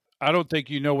I don't think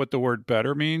you know what the word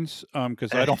better means,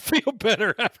 because I don't feel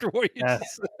better after what you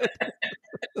Yes. said.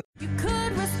 You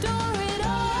could restore it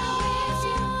all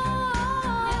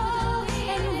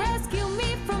and rescue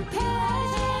me from pain.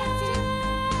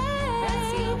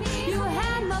 You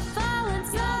had my fallen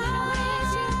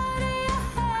side.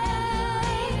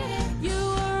 You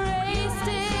erased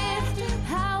it.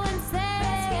 How insane.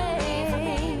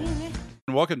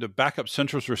 And welcome to Backup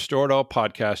Central's Restore It All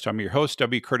podcast. I'm your host,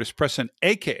 W. Curtis Preston,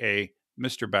 a.k.a.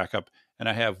 Mr. Backup, and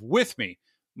I have with me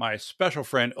my special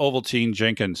friend, Ovaltine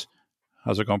Jenkins.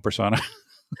 How's it going, Persona?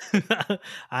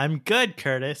 I'm good,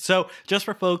 Curtis. So, just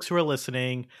for folks who are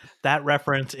listening, that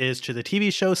reference is to the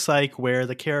TV show Psych, where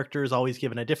the character is always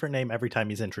given a different name every time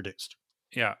he's introduced.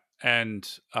 Yeah, and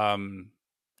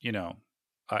you know,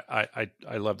 I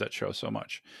love that show so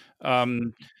much. I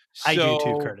do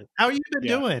too, Curtis. How are you been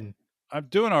yeah. doing? I'm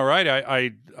doing all right.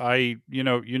 I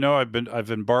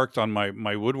I've embarked on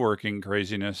my woodworking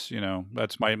craziness.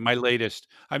 That's my latest.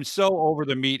 I'm so over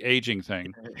the meat aging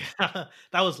thing. That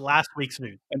was last week's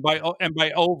news. And by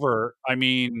over, I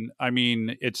mean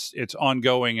it's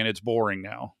ongoing and it's boring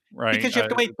now, right? Because you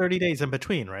have to wait 30 days in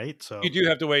between, right? So You do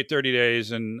have to wait 30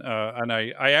 days, and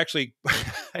I actually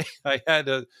I had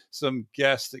some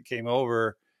guests that came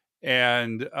over,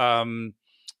 and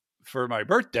for my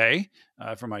birthday,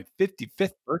 for my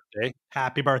 55th birthday.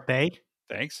 happy birthday.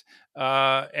 Thanks.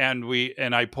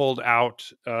 And I pulled out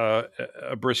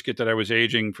a brisket that I was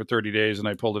aging for 30 days, and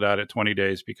I pulled it out at 20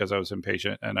 days because I was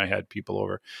impatient and I had people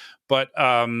over. But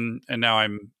and now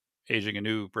I'm aging a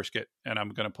new brisket, and I'm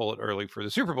going to pull it early for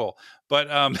the Super Bowl.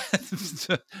 But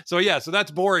so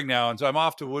that's boring now, and so I'm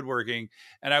off to woodworking.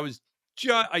 And I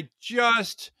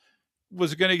just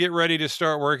was going to get ready to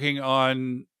start working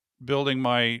on building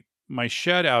my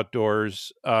shed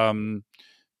outdoors. To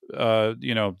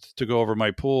go over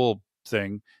my pool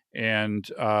thing, and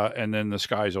then the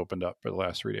skies opened up for the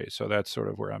last 3 days. So that's sort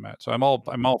of where I'm at. So I'm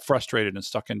all frustrated and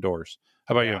stuck indoors.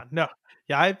 How about you? No.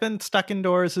 Yeah, I've been stuck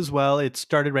indoors as well. It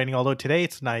started raining, although today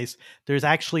it's nice. There's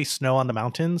actually snow on the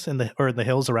mountains and the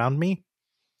hills around me.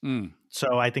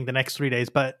 So I think the next 3 days,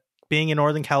 but being in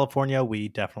Northern California, we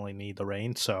definitely need the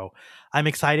rain. So I'm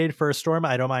excited for a storm.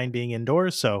 I don't mind being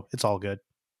indoors, so it's all good.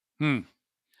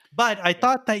 But I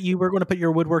thought that you were going to put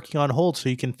your woodworking on hold so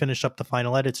you can finish up the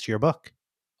final edits to your book.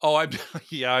 Oh,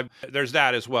 there's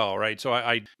that as well, right? So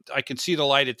I can see the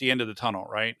light at the end of the tunnel,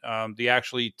 right?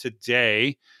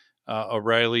 Today,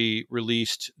 O'Reilly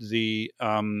released the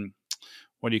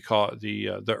what do you call it?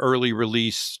 The early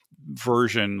release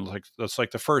version. That's like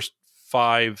the first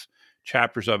 5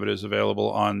 chapters of it is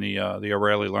available on the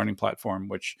O'Reilly Learning Platform,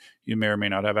 which you may or may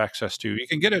not have access to. You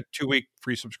can get a 2-week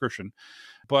free subscription.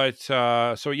 But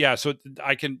so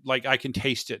I can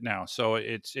taste it now. So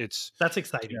that's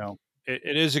exciting.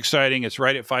 It is exciting. It's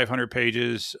right at 500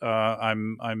 pages.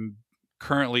 I'm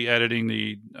currently editing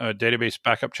the database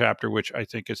backup chapter, which I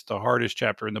think is the hardest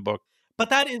chapter in the book. But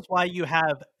that is why you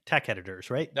have tech editors,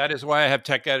 right? That is why I have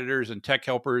tech editors and tech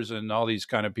helpers and all these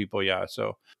kind of people. Yeah.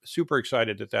 So super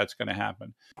excited that that's going to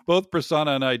happen. Both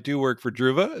Prasanna and I do work for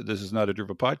Druva. This is not a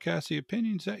Druva podcast. The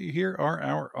opinions that you hear are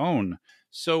our own.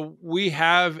 So we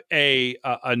have a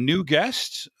new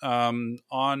guest on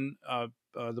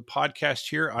the podcast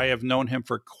here. I have known him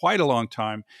for quite a long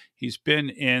time. He's been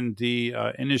in the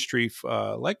industry,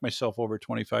 like myself, over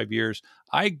 25 years.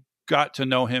 I got to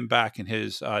know him back in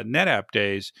his NetApp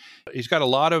days. He's got a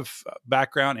lot of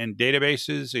background in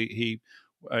databases.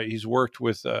 He's worked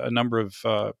with a number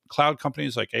of cloud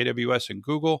companies like AWS and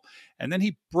Google. And then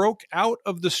he broke out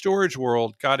of the storage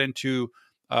world, got into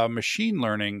machine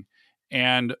learning,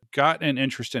 and got an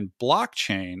interest in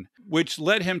blockchain, which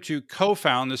led him to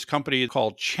co-found this company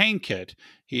called ChainKit.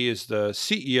 He is the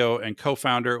CEO and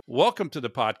co-founder. Welcome to the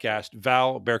podcast,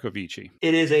 Val Bercovici.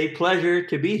 It is a pleasure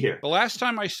to be here. The last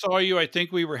time I saw you, I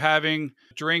think we were having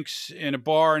drinks in a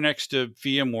bar next to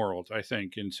VMworld, I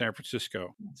think, in San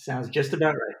Francisco. Sounds just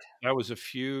about right. That was a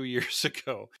few years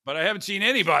ago. But I haven't seen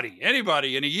anybody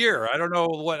in a year. I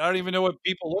don't even know what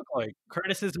people look like.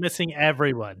 Curtis is missing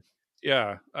everyone.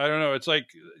 Yeah, I don't know. It's like,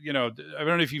 I don't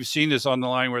know if you've seen this on the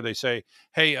line where they say,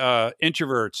 hey,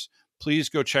 introverts, please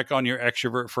go check on your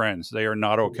extrovert friends. They are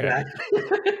not okay.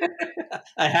 Exactly.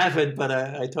 I haven't, but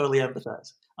I totally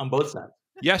empathize on both sides.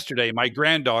 Yesterday, my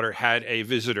granddaughter had a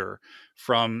visitor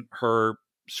from her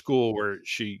school where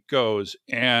she goes.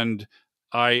 And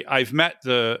I've met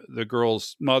the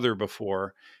girl's mother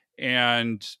before.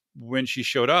 And when she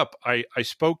showed up, I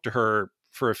spoke to her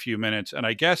for a few minutes. And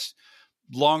I guess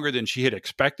longer than she had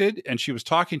expected. And she was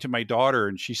talking to my daughter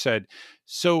and she said,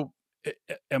 so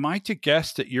am I to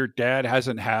guess that your dad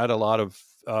hasn't had a lot of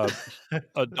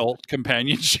adult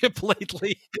companionship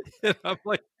lately. And I'm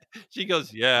like, she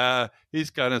goes, yeah, he's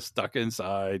kind of stuck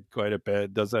inside quite a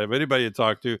bit. Doesn't have anybody to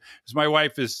talk to. Because my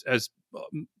wife is, as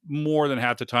more than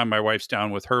half the time, my wife's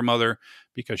down with her mother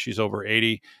because she's over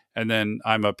 80. And then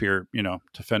I'm up here,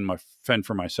 to fend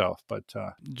for myself. But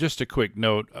just a quick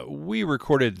note, we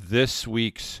recorded this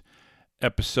week's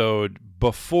episode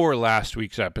before last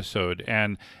week's episode.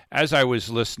 And as I was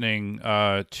listening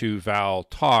to Val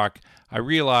talk, I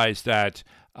realized that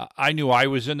I knew I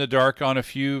was in the dark on a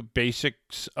few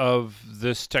basics of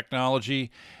this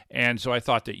technology. And so I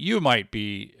thought that you might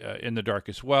be in the dark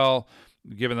as well.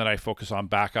 Given that I focus on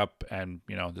backup and,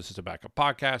 this is a backup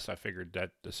podcast, I figured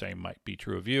that the same might be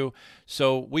true of you.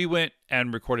 So we went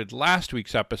and recorded last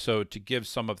week's episode to give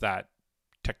some of that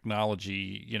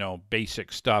technology,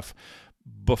 basic stuff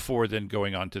before then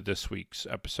going on to this week's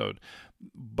episode.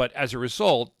 But as a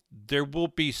result, there will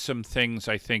be some things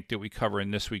I think that we cover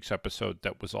in this week's episode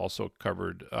that was also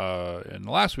covered in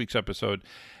last week's episode.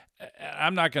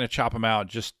 I'm not going to chop them out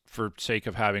just for sake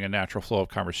of having a natural flow of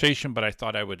conversation, but I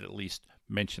thought I would at least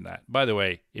mention that. By the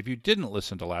way, if you didn't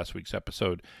listen to last week's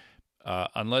episode,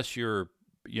 unless you're,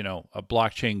 a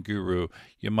blockchain guru,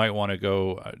 you might want to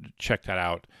go check that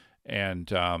out.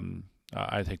 And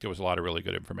I think there was a lot of really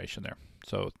good information there.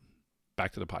 So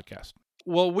back to the podcast.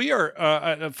 Well, we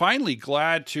are finally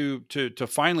glad to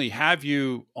finally have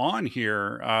you on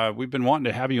here. We've been wanting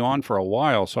to have you on for a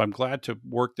while, so I'm glad to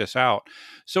work this out.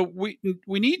 So we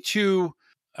need to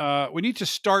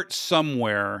start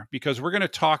somewhere, because we're going to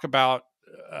talk about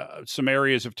some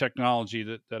areas of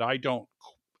technology that I don't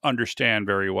understand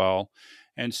very well,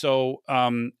 and so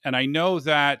and I know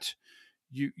that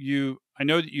you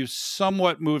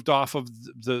somewhat moved off of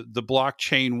the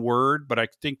blockchain word, but I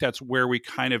think that's where we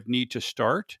kind of need to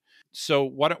start. So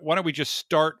why don't we just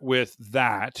start with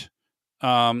that,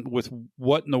 with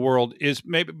what in the world is,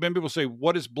 maybe we'll say,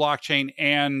 what is blockchain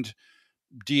and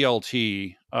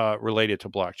DLT related to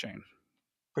blockchain?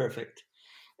 Perfect.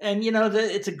 And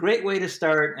it's a great way to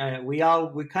start. We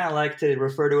kind of like to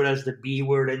refer to it as the B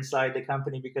word inside the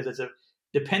company, because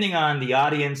depending on the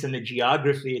audience and the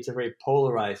geography, it's a very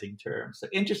polarizing term. So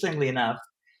interestingly enough,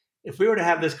 if we were to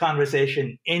have this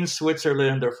conversation in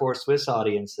Switzerland or for Swiss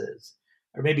audiences,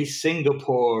 or maybe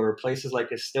Singapore or places like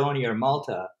Estonia or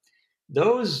Malta,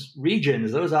 those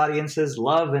regions, those audiences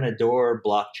love and adore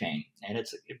blockchain. And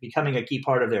it's becoming a key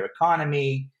part of their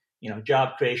economy,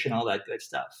 job creation, all that good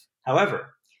stuff.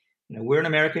 However, we're an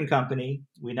American company.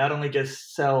 We not only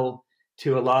just sell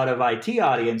to a lot of IT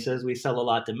audiences, we sell a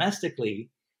lot domestically.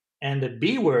 And the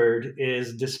B word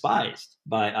is despised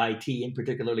by IT, and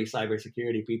particularly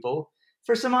cybersecurity people,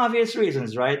 for some obvious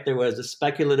reasons, right? There was a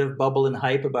speculative bubble and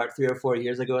hype about 3 or 4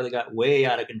 years ago that got way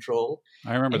out of control.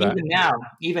 I remember that.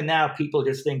 Even now, people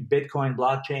just think Bitcoin,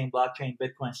 blockchain,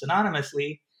 Bitcoin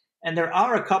synonymously. And there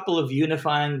are a couple of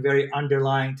unifying, very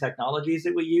underlying technologies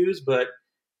that we use, but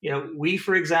we,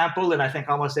 for example, and I think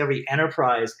almost every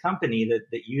enterprise company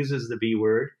that uses the B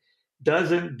word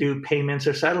doesn't do payments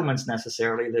or settlements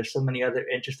necessarily. There's so many other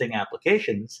interesting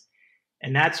applications.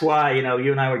 And that's why,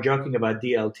 you and I were joking about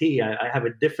DLT. I have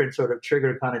a different sort of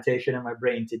trigger connotation in my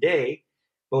brain today,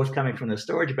 both coming from the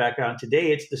storage background.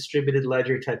 Today, it's distributed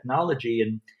ledger technology.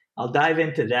 And I'll dive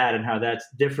into that and how that's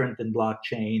different than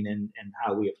blockchain and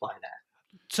how we apply that.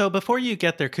 So before you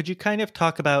get there, could you kind of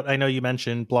talk about, I know you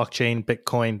mentioned blockchain,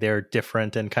 Bitcoin, they're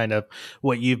different, and kind of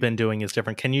what you've been doing is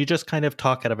different. Can you just kind of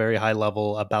talk at a very high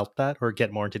level about that, or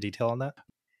get more into detail on that?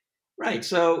 Right.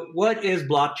 So what is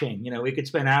blockchain? We could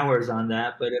spend hours on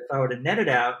that, but if I were to net it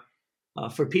out,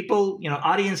 for people,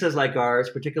 audiences like ours,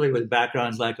 particularly with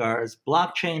backgrounds like ours,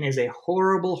 blockchain is a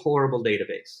horrible, horrible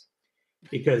database,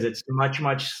 because it's much,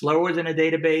 much slower than a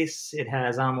database. It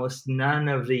has almost none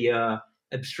of the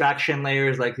abstraction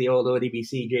layers like the old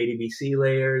ODBC, JDBC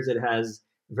layers. It has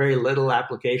very little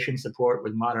application support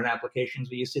with modern applications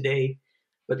we use today.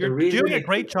 But you're doing a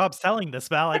great job selling this,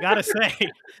 Val, I gotta say.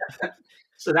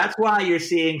 So that's why you're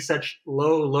seeing such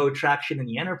low traction in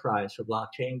the enterprise for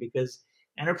blockchain, because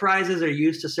enterprises are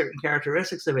used to certain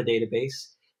characteristics of a database.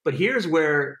 But here's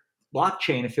where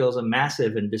blockchain fills a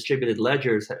massive, and distributed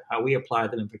ledgers, how we apply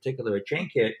them in particular at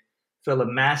ChainKit, fill a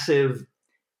massive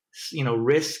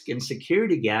risk and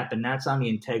security gap, and that's on the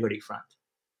integrity front.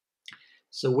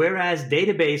 So whereas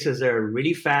databases are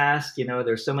really fast,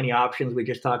 there's so many options we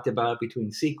just talked about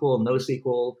between SQL,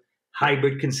 NoSQL,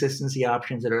 hybrid consistency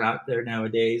options that are out there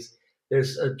nowadays.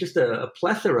 There's just a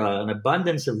plethora, an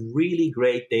abundance of really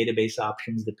great database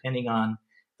options depending on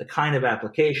the kind of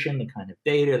application, the kind of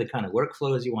data, the kind of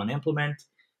workflows you want to implement.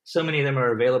 So many of them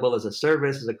are available as a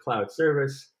service, as a cloud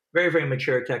service, very, very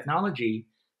mature technology.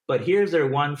 But here's their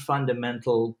one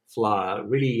fundamental flaw,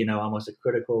 really, almost a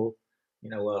critical,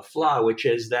 flaw, which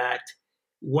is that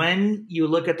when you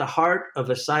look at the heart of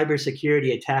a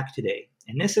cybersecurity attack today,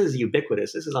 and this is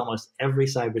ubiquitous, this is almost every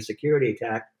cybersecurity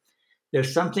attack,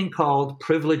 there's something called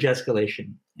privilege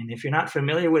escalation. And if you're not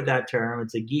familiar with that term,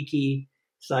 it's a geeky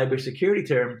cybersecurity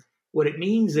term. What it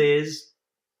means is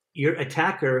your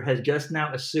attacker has just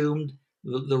now assumed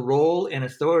the role and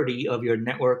authority of your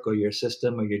network or your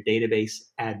system or your database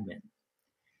admin,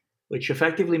 which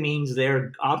effectively means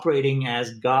they're operating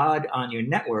as God on your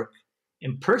network,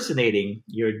 impersonating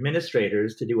your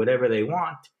administrators to do whatever they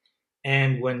want.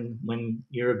 And when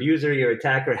your abuser, your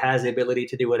attacker has the ability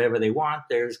to do whatever they want,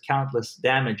 there's countless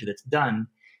damage that's done.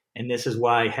 And this is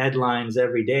why headlines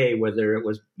every day, whether it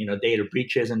was data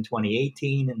breaches in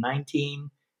 2018 and 19,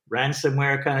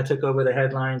 ransomware kind of took over the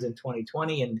headlines in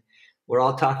 2020, and we're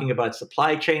all talking about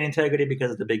supply chain integrity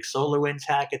because of the big SolarWinds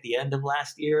hack at the end of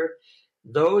last year.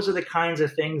 Those are the kinds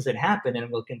of things that happen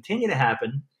and will continue to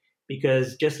happen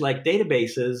because just like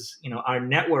databases, our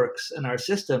networks and our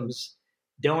systems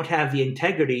don't have the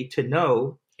integrity to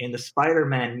know in the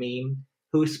Spider-Man meme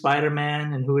who's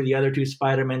Spider-Man and who are the other two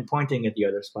Spider-Men pointing at the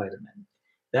other Spider-Man.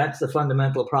 That's the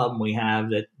fundamental problem we have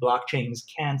that blockchains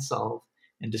can't solve,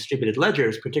 and distributed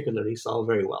ledgers particularly solve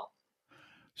very well.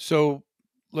 So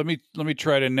let me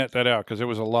try to net that out because there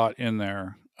was a lot in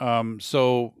there.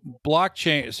 So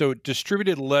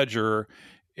distributed ledger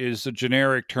is a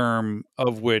generic term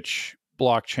of which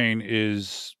blockchain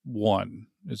is one.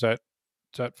 Is that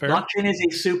fair? Blockchain is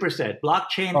a superset.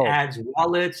 Blockchain adds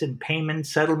wallets and payment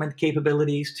settlement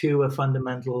capabilities to a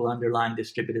fundamental underlying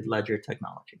distributed ledger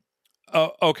technology.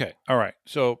 Oh, okay. All right.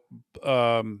 So,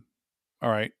 all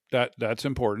right. That's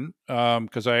important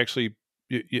because I actually,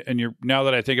 now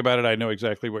that I think about it, I know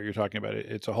exactly what you're talking about.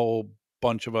 It's a whole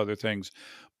bunch of other things.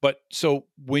 But so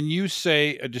when you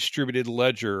say a distributed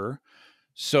ledger,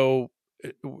 so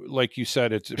like you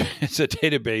said, it's a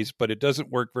database, but it doesn't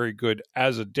work very good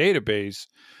as a database,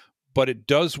 but it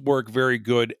does work very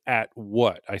good at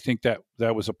what? I think that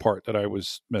was a part that I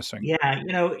was missing.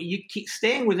 Yeah, you keep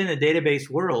staying within the database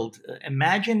world.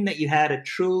 Imagine that you had a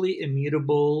truly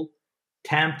immutable,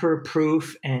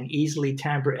 tamper-proof, and easily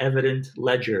tamper-evident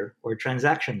ledger or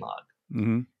transaction log.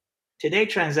 Mm-hmm. Today,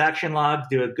 transaction logs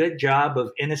do a good job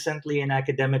of innocently and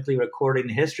academically recording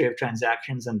the history of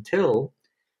transactions until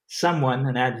someone,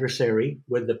 an adversary,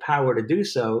 with the power to do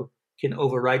so, can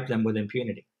overwrite them with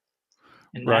impunity.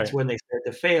 And that's when they start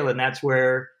to fail. And that's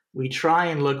where we try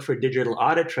and look for digital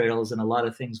audit trails in a lot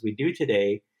of things we do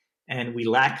today. And we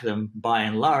lack them by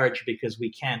and large because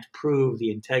we can't prove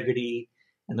the integrity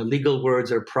and the legal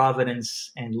words or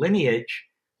provenance and lineage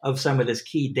of some of this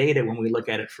key data when we look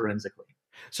at it forensically.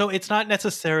 So it's not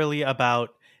necessarily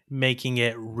about making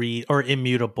it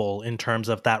immutable in terms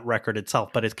of that record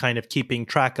itself, but it's kind of keeping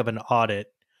track of an audit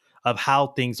of how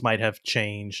things might have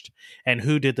changed and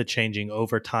who did the changing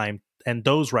over time. And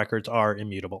those records are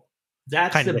immutable.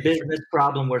 That's the business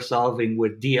problem we're solving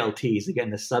with DLTs.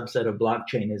 Again, the subset of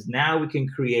blockchain is now we can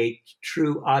create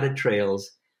true audit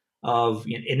trails of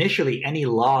initially any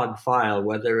log file,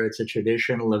 whether it's a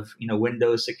traditional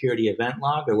Windows security event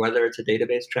log or whether it's a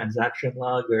database transaction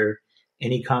log or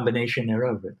any combination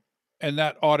thereof. And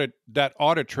that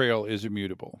audit trail is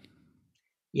immutable.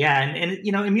 Yeah, and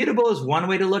immutable is one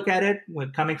way to look at it. When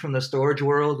coming from the storage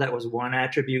world, that was one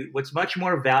attribute. What's much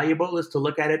more valuable is to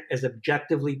look at it as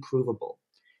objectively provable,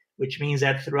 which means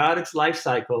that throughout its life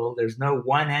cycle, there's no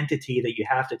one entity that you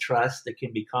have to trust that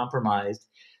can be compromised.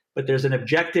 But there's an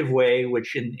objective way,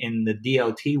 which in the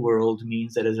DLT world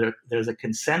means that there's a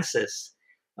consensus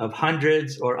of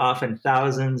hundreds or often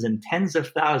thousands and tens of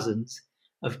thousands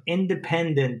of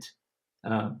independent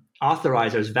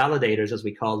authorizers, validators, as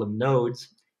we call them, nodes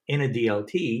in a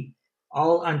DLT,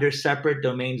 all under separate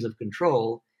domains of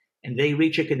control. And they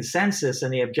reach a consensus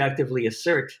and they objectively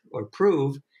assert or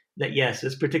prove that, yes,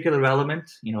 this particular element,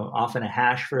 often a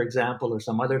hash, for example, or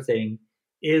some other thing,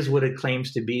 is what it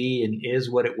claims to be and is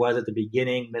what it was at the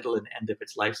beginning, middle, and end of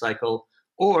its life cycle,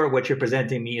 or what you're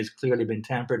presenting me has clearly been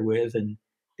tampered with. And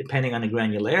depending on the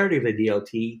granularity of the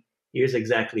DLT, here's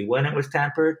exactly when it was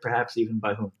tampered, perhaps even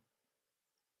by whom.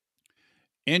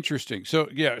 Interesting. So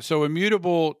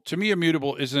immutable, to me,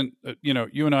 immutable isn't,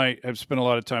 you and I have spent a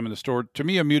lot of time in the store. To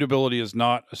me, immutability is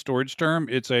not a storage term.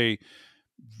 It's a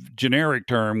generic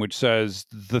term which says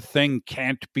the thing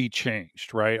can't be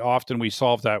changed, right? Often we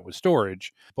solve that with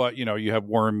storage, but you have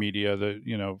worm media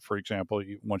that, for example,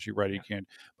 once you write it, you can't.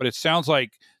 But it sounds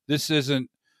like this isn't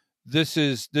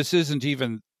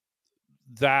even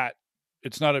that.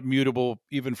 It's not immutable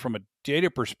even from a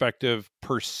data perspective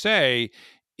per se.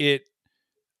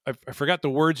 I forgot the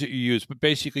words that you used, but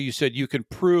basically you said you can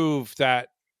prove that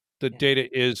the data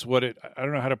is what it. I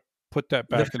don't know how to put that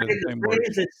back into the same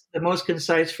words. It's the most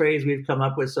concise phrase we've come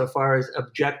up with so far is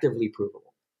objectively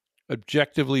provable.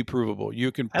 Objectively provable.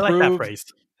 You can. I like that phrase.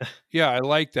 Yeah, I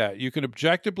like that. You can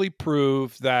objectively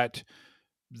prove that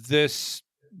this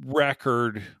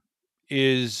record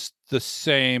is the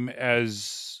same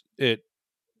as it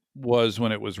was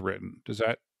when it was written. Does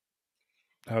that?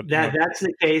 That's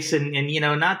the case, and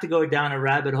not to go down a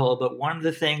rabbit hole, but one of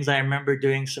the things I remember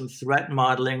doing some threat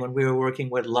modeling when we were working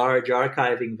with large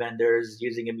archiving vendors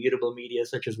using immutable media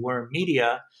such as Worm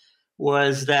Media,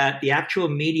 was that the actual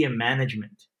media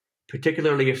management,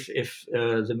 particularly if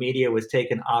the media was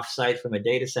taken off-site from a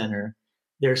data center,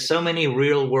 there's so many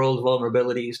real-world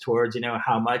vulnerabilities towards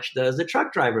how much does the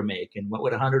truck driver make, and what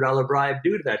would $100 bribe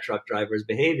do to that truck driver's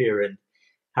behavior, and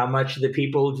how much the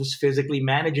people just physically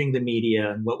managing the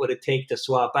media, and what would it take to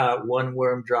swap out one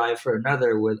Worm drive for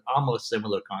another with almost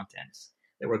similar contents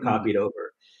that were copied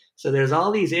over. So there's all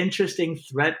these interesting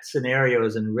threat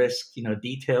scenarios and risk,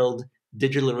 detailed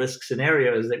digital risk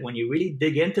scenarios that when you really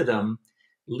dig into them,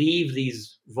 leave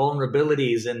these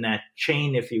vulnerabilities in that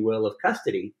chain, if you will, of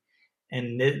custody.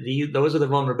 And those are the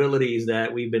vulnerabilities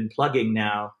that we've been plugging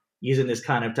now using this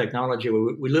kind of technology.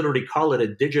 We literally call it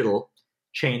a digital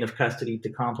chain of custody to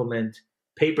complement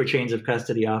paper chains of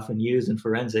custody often used in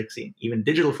forensics. Even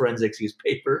digital forensics use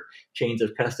paper chains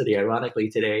of custody, ironically,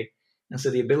 today. And so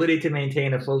the ability to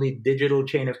maintain a fully digital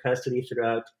chain of custody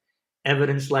throughout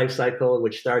evidence lifecycle,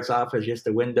 which starts off as just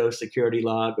a Windows security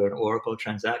log or an Oracle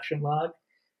transaction log,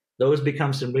 those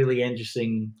become some really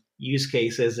interesting use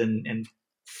cases. And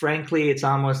frankly, it's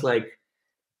almost like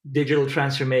digital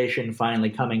transformation finally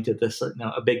coming to this,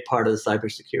 a big part of the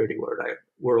cybersecurity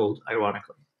world,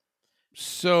 ironically.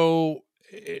 So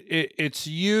it's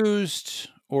used,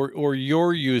 or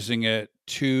you're using it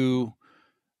to,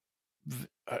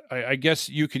 I guess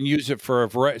you can use it for a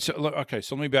variety. So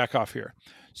let me back off here.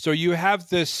 So you have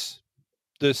this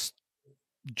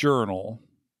journal,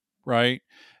 right,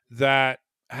 that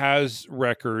has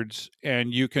records,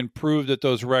 and you can prove that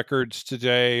those records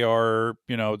today are,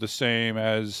 the same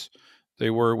as they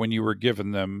were when you were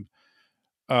given them.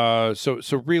 So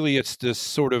really it's this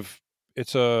sort of,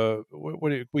 it's what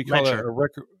do we call it? A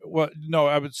record? Well, no,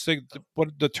 I would say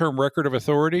what the term record of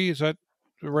authority, is that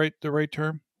the right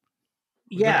term?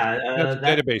 Yeah. That's a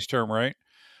database term, right?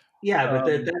 Yeah,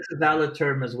 but that's a valid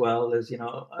term as well. There's, an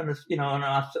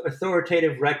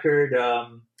authoritative record.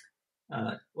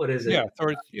 What is it?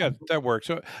 Yeah, that works.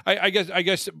 So I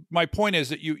guess my point is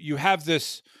that you have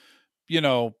this,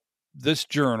 this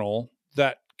journal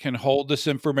that can hold this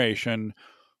information,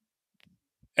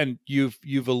 and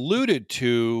you've alluded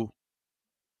to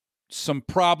some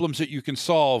problems that you can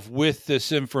solve with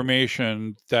this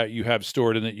information that you have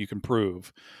stored and that you can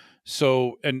prove.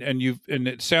 So, and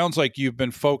it sounds like you've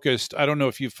been focused. I don't know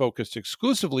if you've focused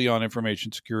exclusively on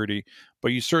information security,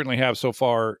 but you certainly have so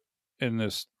far in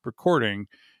this recording.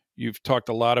 You've talked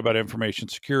a lot about information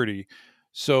security.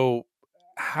 So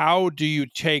how do you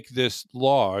take this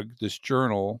log, this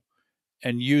journal,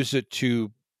 and use it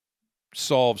to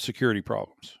solve security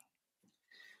problems?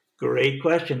 Great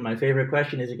question. My favorite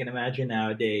question, as you can imagine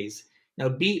nowadays. Now,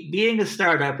 being a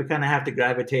startup, we kind of have to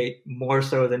gravitate more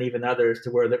so than even others to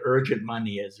where the urgent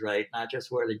money is, right? Not just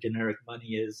where the generic money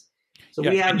is. So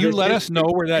we have. Can you let us know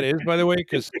where that is, by the way?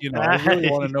 Because I really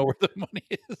want to know where the money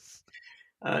is.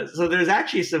 So there's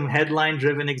actually some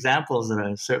headline-driven examples,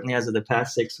 certainly as of the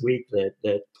past 6 weeks,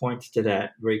 that points to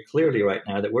that very clearly right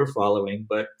now that we're following.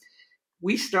 But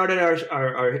we started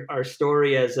our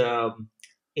story as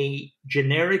a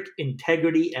generic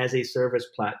integrity as a service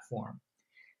platform.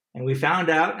 And we found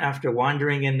out after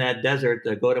wandering in that desert,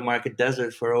 the go-to-market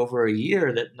desert, for over a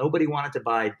year, that nobody wanted to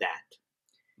buy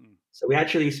that. So we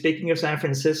actually, speaking of San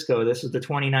Francisco, this was the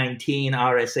 2019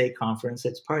 RSA conference.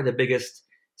 It's part of the biggest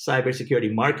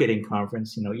cybersecurity marketing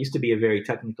conference. It used to be a very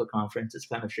technical conference. It's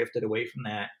kind of shifted away from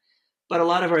that. But a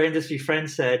lot of our industry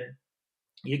friends said,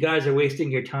 you guys are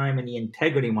wasting your time in the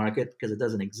integrity market because it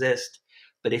doesn't exist.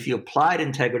 But if you applied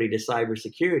integrity to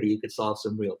cybersecurity, you could solve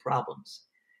some real problems.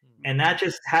 And that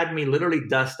just had me literally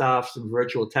dust off some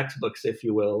virtual textbooks, if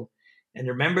you will, and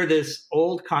remember this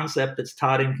old concept that's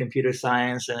taught in computer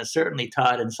science, and it's certainly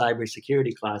taught in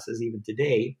cybersecurity classes even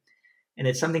today. And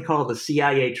it's something called the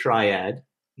CIA triad,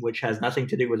 which has nothing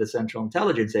to do with the Central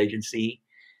Intelligence Agency.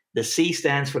 The C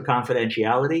stands for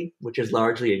confidentiality, which is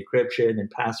largely encryption and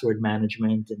password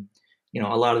management and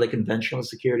a lot of the conventional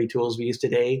security tools we use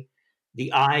today.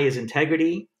 The I is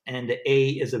integrity, and the A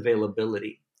is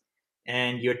availability.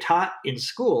 And you're taught in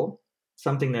school,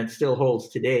 something that still holds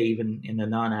today, even in the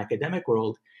non-academic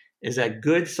world, is that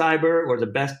good cyber, or the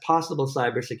best possible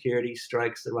cybersecurity,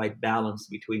 strikes the right balance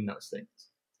between those things.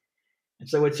 And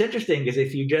so what's interesting is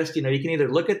if you just, you can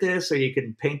either look at this or you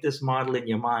can paint this model in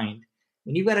your mind.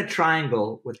 When you've got a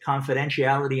triangle with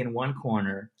confidentiality in one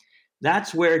corner,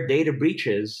 that's where data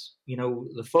breaches,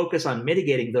 the focus on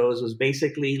mitigating those was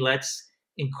basically, let's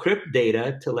encrypt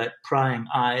data to let prying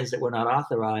eyes that were not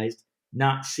authorized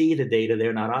not see the data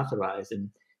they're not authorized. And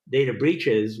data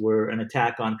breaches were an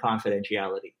attack on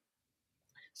confidentiality.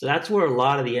 So that's where a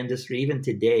lot of the industry, even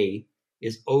today,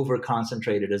 is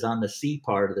over-concentrated, is on the C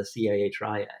part of the CIA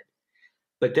triad.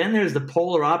 But then there's the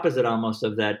polar opposite almost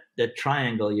of that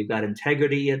triangle. You've got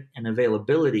integrity and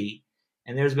availability.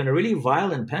 And there's been a really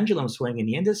violent pendulum swing in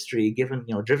the industry,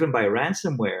 driven by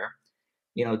ransomware,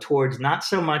 towards not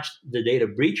so much the data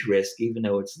breach risk, even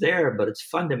though it's there, but it's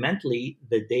fundamentally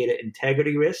the data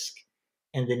integrity risk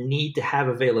and the need to have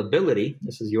availability.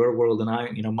 This is your world,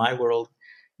 and my world,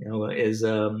 is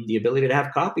the ability to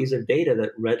have copies of data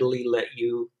that readily let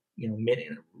you,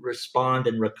 respond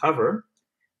and recover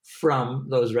from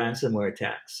those ransomware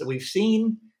attacks. So we've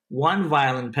seen one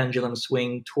violent pendulum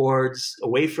swing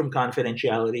away from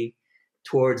confidentiality,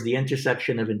 towards the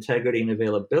intersection of integrity and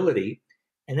availability.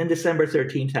 And then December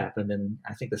 13th happened, and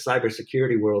I think the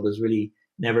cybersecurity world has really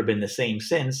never been the same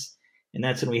since. And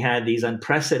that's when we had these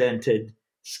unprecedented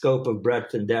scope of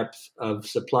breadth and depth of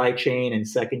supply chain and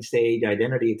second stage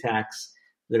identity attacks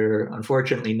that are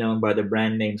unfortunately known by the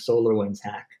brand name SolarWinds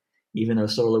hack, even though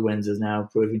SolarWinds is now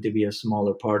proving to be a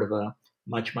smaller part of a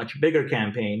much, much bigger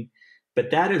campaign.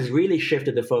 But that has really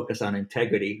shifted the focus on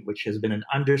integrity, which has been an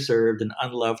underserved and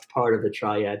unloved part of the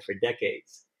triad for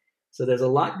decades. So there's a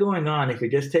lot going on. If you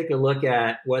just take a look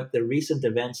at what the recent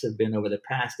events have been over the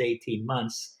past 18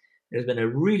 months, there's been a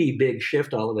really big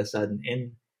shift all of a sudden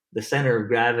in the center of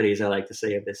gravity, as I like to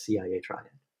say, of the CIA triad.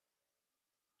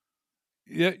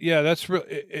 Yeah, that's really,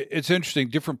 it's interesting.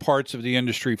 Different parts of the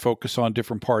industry focus on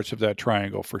different parts of that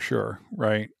triangle for sure,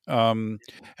 right? And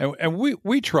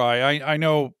we try. I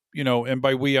know, and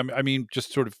by we, I mean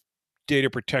just sort of data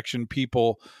protection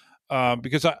people,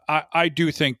 because I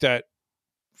do think that,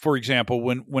 for example,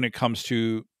 when it comes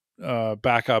to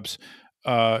backups,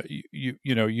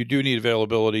 you do need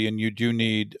availability and you do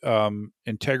need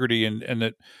integrity, and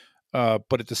that.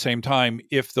 But at the same time,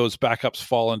 if those backups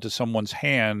fall into someone's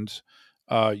hands,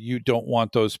 you don't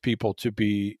want those people to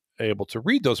be able to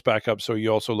read those backups. So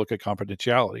you also look at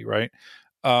confidentiality, right?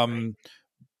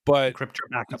 But encrypt your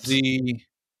backups.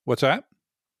 What's that?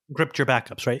 Encrypt your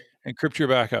backups, right? Encrypt your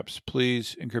backups,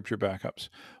 please. Encrypt your backups.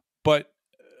 But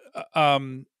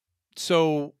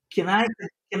so can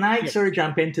I sort of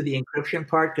jump into the encryption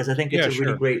part, because I think it's a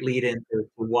really great lead into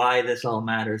why this all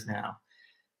matters now.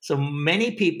 So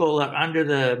many people are under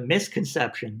the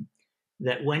misconception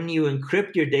that when you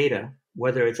encrypt your data,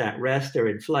 whether it's at rest or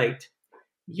in flight,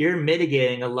 you're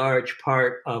mitigating a large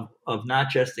part of not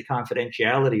just the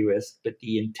confidentiality risk, but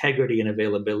the integrity and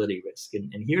availability risk.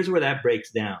 And here's where that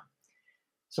breaks down.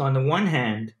 So on the one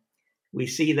hand, we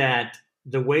see that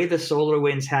the way the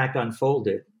SolarWinds hack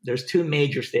unfolded, there's two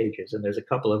major stages, and there's a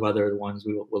couple of other ones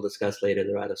we'll discuss later.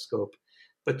 They're out of scope.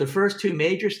 But the first two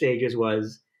major stages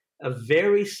was a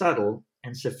very subtle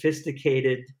and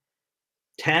sophisticated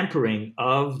tampering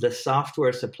of the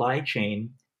software supply chain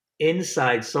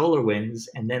inside SolarWinds,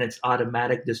 and then its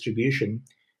automatic distribution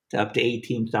to up to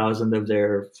 18,000 of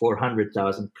their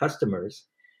 400,000 customers.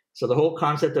 So the whole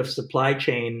concept of supply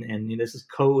chain, and this is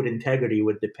code integrity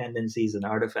with dependencies and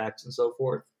artifacts and so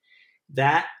forth,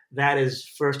 that is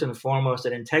first and foremost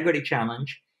an integrity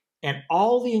challenge. And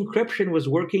all the encryption was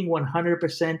working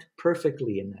 100%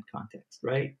 perfectly in that context,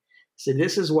 right? So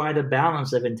this is why the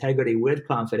balance of integrity with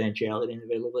confidentiality and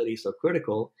availability is so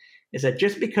critical, is that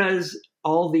just because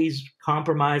all these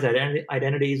compromised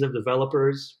identities of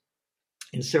developers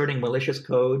inserting malicious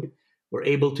code were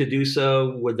able to do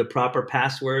so with the proper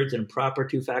passwords and proper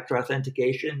two-factor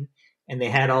authentication, and they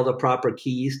had all the proper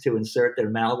keys to insert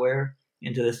their malware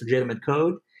into this legitimate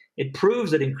code, it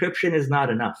proves that encryption is not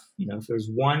enough. If there's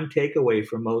one takeaway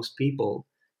for most people,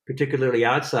 particularly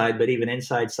outside, but even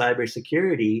inside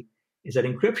cybersecurity, is that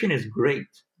encryption is great,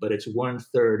 but it's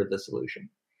 1/3 of the solution.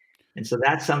 And so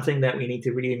that's something that we need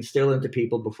to really instill into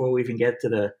people before we even get to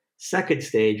the second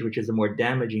stage, which is the more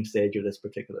damaging stage of this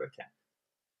particular attack.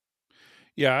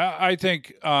 Yeah, I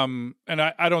think, and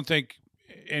I don't think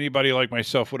anybody like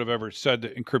myself would have ever said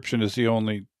that encryption is the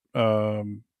only,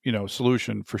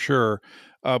 solution for sure.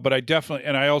 But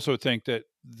I also think that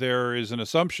there is an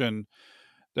assumption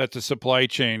that the supply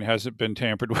chain hasn't been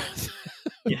tampered with.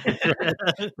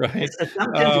 Right.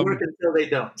 Assumptions work until they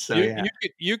don't. So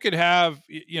you could have,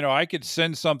 I could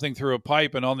send something through a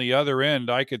pipe, and on the other end,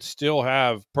 I could still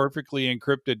have perfectly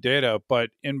encrypted data, but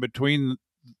in between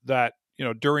that,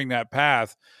 during that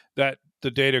path, that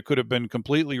the data could have been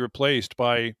completely replaced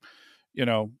by,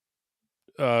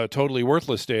 totally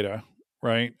worthless data.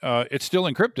 Right. It's still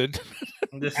encrypted.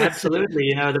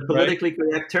 Absolutely. The politically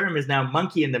correct term is now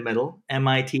monkey in the middle,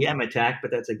 MITM attack,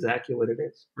 but that's exactly what it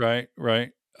is. Right.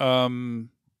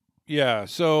 Yeah.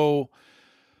 So,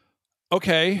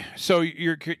 okay. So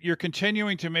you're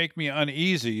continuing to make me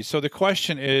uneasy. So the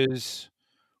question is,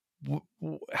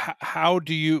 how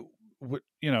do you,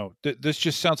 this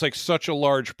just sounds like such a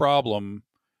large problem.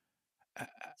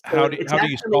 How do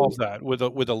you solve that with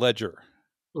a ledger?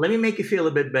 Let me make you feel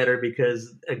a bit better,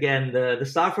 because again, the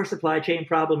software supply chain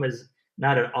problem is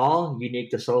not at all unique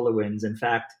to SolarWinds. In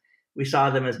fact, we saw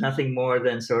them as nothing more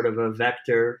than sort of a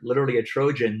vector, literally a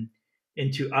Trojan,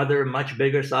 into other much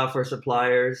bigger software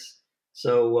suppliers.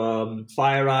 So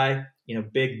FireEye,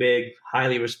 big,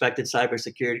 highly respected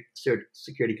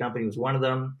cybersecurity company, was one of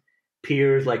them.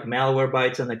 Peers like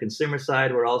Malwarebytes on the consumer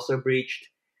side were also breached.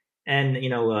 And,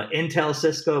 Intel,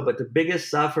 Cisco, but the biggest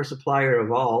software supplier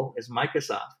of all is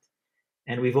Microsoft.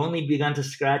 And we've only begun to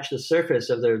scratch the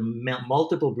surface of the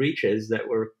multiple breaches that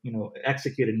were,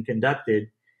 executed and conducted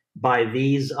by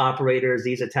these operators,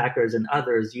 these attackers, and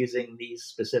others using these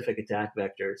specific attack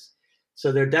vectors.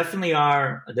 So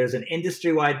there's an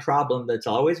industry-wide problem that's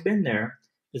always been there,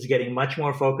 is getting much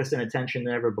more focus and attention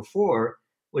than ever before,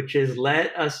 which is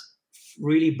let us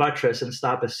really buttress and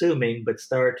stop assuming, but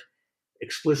start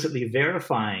explicitly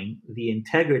verifying the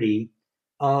integrity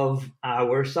of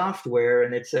our software.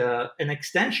 And it's an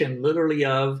extension literally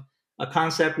of a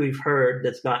concept we've heard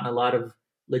that's gotten a lot of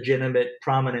legitimate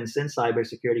prominence in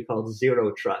cybersecurity called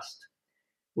zero trust,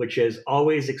 which is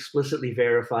always explicitly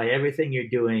verify everything you're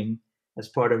doing as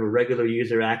part of a regular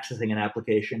user accessing an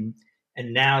application.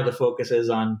 And now the focus is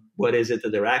on what is it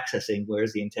that they're accessing?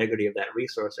 Where's the integrity of that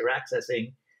resource they're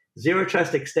accessing? Zero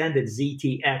Trust Extended,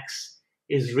 ZTX,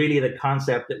 is really the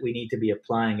concept that we need to be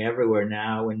applying everywhere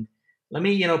now. And let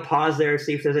me, pause there,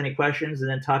 see if there's any questions, and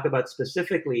then talk about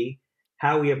specifically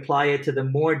how we apply it to the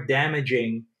more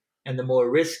damaging and the more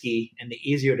risky and the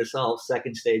easier to solve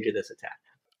second stage of this attack.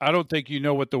 I don't think you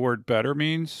know what the word better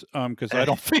means, because I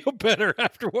don't feel better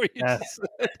after what you said.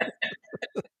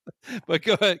 But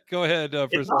go ahead.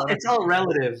 It's all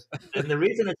relative. And the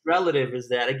reason it's relative is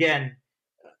that, again,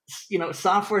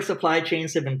 software supply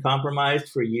chains have been compromised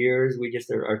for years. We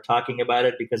just are talking about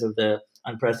it because of the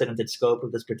unprecedented scope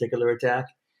of this particular attack,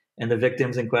 and the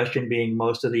victims in question being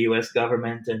most of the U.S.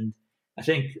 government, and I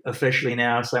think officially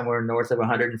now somewhere north of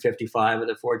 155 of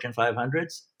the Fortune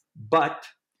 500s. But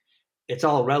it's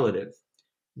all relative.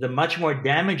 The much more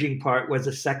damaging part was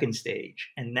the second stage,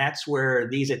 and that's where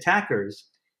these attackers,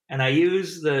 and I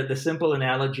use the simple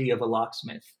analogy of a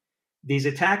locksmith. These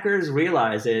attackers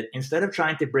realize that instead of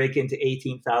trying to break into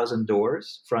 18,000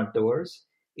 doors, front doors,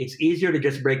 it's easier to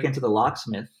just break into the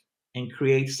locksmith and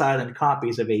create silent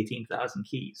copies of 18,000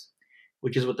 keys,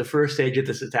 which is what the first stage of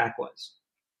this attack was.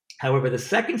 However, the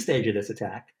second stage of this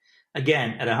attack,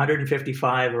 again, at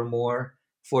 155 or more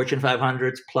Fortune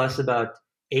 500s, plus about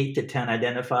 8 to 10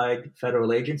 identified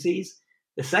federal agencies,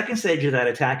 the second stage of that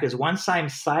attack is once I'm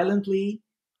silently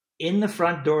in the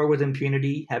front door with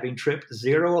impunity, having tripped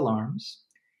 0 alarms,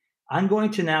 I'm going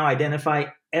to now identify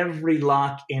every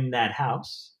lock in that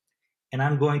house. And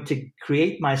I'm going to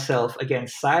create myself, again,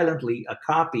 silently, a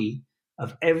copy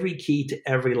of every key to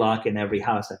every lock in every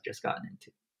house I've just gotten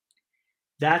into.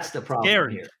 That's the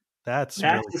problem here. That's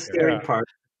really the scary part.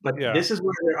 But this is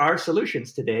where there are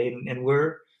solutions today, and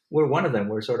we're one of them.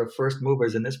 We're sort of first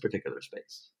movers in this particular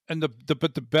space. And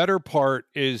but the better part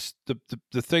is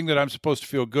the thing that I'm supposed to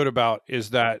feel good about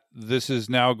is that this is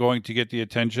now going to get the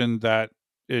attention that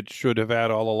it should have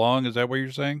had all along. Is that what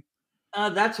you're saying?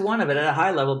 That's one of it at a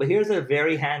high level. But here's a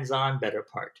very hands-on better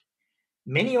part.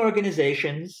 Many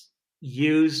organizations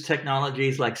use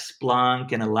technologies like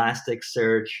Splunk and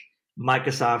Elasticsearch.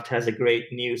 Microsoft has a great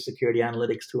new security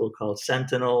analytics tool called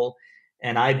Sentinel.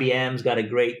 And IBM's got a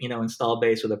great, install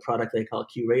base with a product they call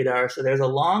QRadar. So there's a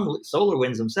long,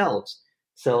 SolarWinds themselves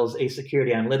sells a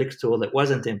security analytics tool that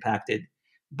wasn't impacted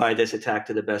by this attack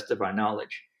to the best of our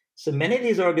knowledge. So many of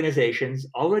these organizations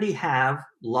already have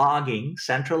logging,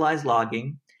 centralized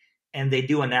logging, and they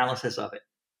do analysis of it.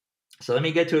 So let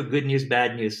me get to a good news,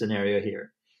 bad news scenario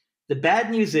here. The bad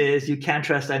news is you can't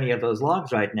trust any of those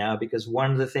logs right now, because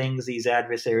one of the things these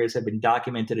adversaries have been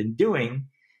documented in doing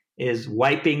is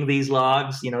wiping these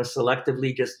logs,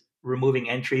 selectively just removing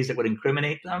entries that would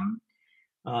incriminate them,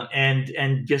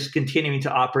 and just continuing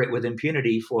to operate with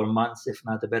impunity for months, if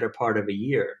not the better part of a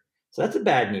year. So that's the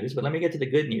bad news. But let me get to the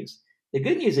good news. The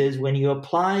good news is when you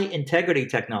apply integrity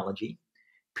technology,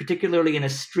 particularly in a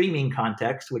streaming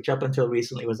context, which up until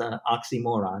recently was an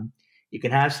oxymoron, you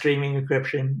can have streaming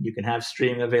encryption, you can have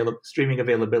streaming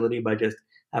availability by just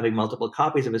having multiple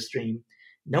copies of a stream.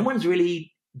 No one's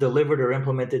really delivered or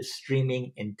implemented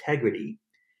streaming integrity.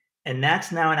 And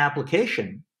that's now an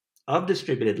application of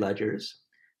distributed ledgers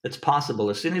that's possible.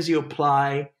 As soon as you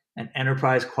apply an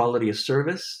enterprise quality of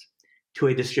service to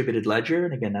a distributed ledger,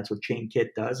 and again, that's what ChainKit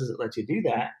does, is it lets you do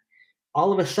that,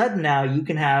 all of a sudden now you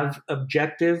can have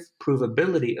objective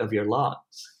provability of your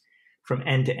logs from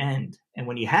end to end. And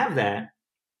when you have that,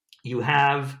 you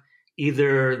have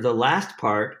either the last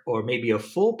part or maybe a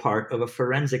full part of a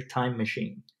forensic time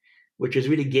machine, which is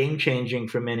really game-changing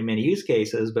for many, many use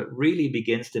cases, but really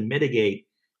begins to mitigate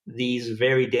these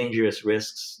very dangerous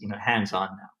risks, hands-on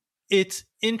now. It's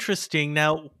interesting.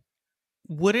 Now,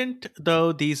 wouldn't,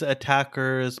 though, these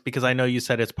attackers, because I know you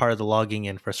said it's part of the logging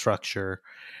infrastructure,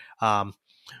 now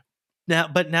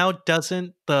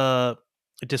doesn't the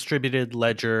distributed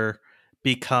ledger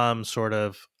become sort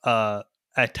of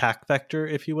attack vector,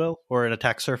 if you will, or an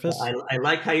attack surface? I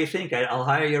like how you think. I'll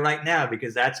hire you right now,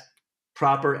 because that's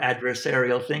proper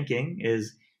adversarial thinking,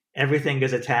 is everything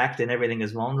is attacked and everything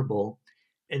is vulnerable.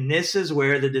 And this is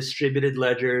where the distributed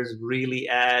ledgers really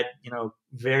add,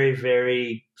 very,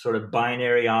 very sort of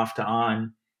binary off to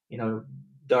on,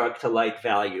 dark to light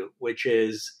value, which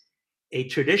is a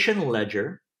traditional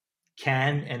ledger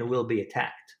can and will be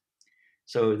attacked.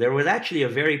 So there was actually a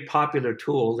very popular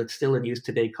tool that's still in use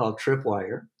today called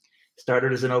Tripwire.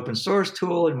 Started as an open source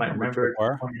tool. You might remember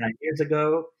 29 years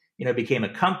ago, became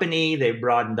a company. They've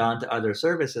broadened on to other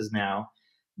services now.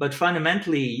 But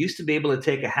fundamentally, you used to be able to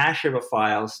take a hash of a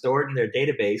file, store it in their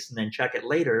database, and then check it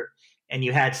later. And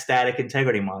you had static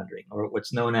integrity monitoring, or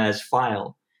what's known as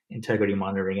file integrity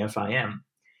monitoring, FIM.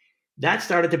 That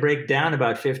started to break down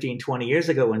about 15, 20 years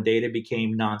ago when data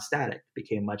became non-static,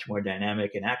 became much more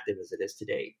dynamic and active as it is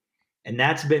today. And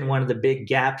that's been one of the big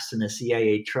gaps in the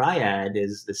CIA triad,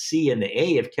 is the C and the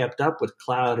A have kept up with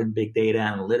cloud and big data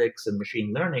analytics and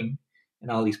machine learning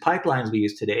and all these pipelines we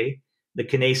use today. The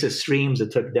Kinesis streams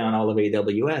that took down all of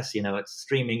AWS, it's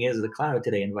streaming is the cloud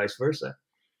today and vice versa.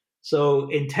 So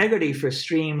integrity for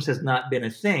streams has not been a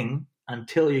thing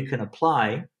until you can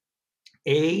apply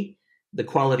A, the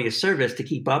quality of service to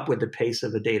keep up with the pace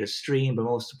of the data stream, but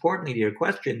most importantly to your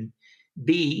question,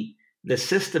 B, the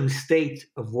system state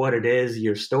of what it is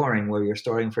you're storing, where you're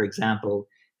storing, for example,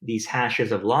 these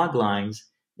hashes of log lines.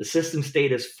 The system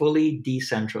state is fully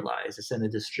decentralized. It's in a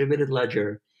distributed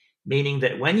ledger, meaning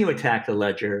that when you attack the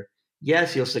ledger,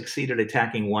 yes, you'll succeed at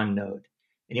attacking one node,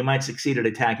 and you might succeed at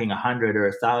attacking 100 or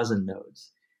 1,000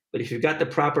 nodes. But if you've got the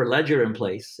proper ledger in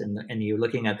place and you're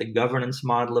looking at the governance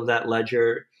model of that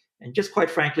ledger, and just quite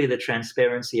frankly, the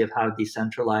transparency of how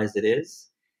decentralized it is.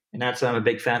 And that's why I'm a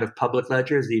big fan of public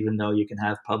ledgers, even though you can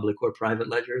have public or private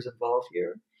ledgers involved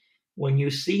here. When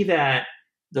you see that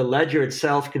the ledger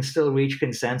itself can still reach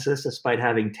consensus despite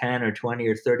having 10 or 20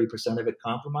 or 30% of it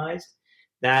compromised,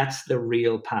 that's the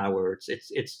real power.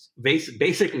 It's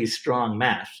basically strong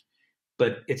math,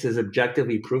 but it's as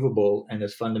objectively provable and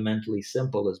as fundamentally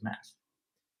simple as math.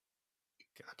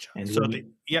 Gotcha. And so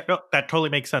that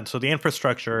totally makes sense. So the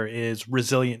infrastructure is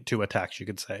resilient to attacks, you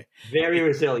could say. Very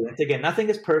resilient. Again, nothing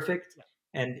is perfect.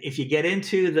 And if you get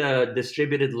into the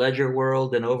distributed ledger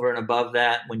world and over and above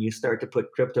that, when you start to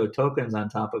put crypto tokens on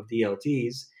top of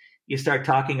DLTs, you start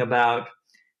talking about,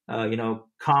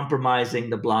 compromising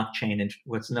the blockchain and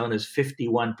what's known as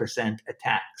 51%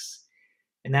 attacks.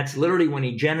 And that's literally when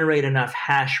you generate enough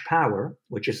hash power,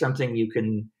 which is something you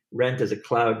can rent as a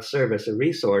cloud service, a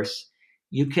resource.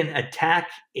 You can attack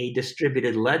a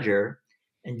distributed ledger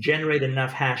and generate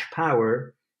enough hash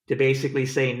power to basically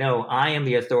say, no, I am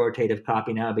the authoritative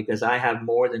copy now because I have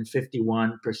more than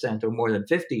 51% or more than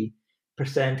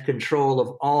 50% control of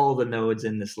all the nodes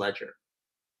in this ledger.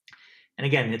 And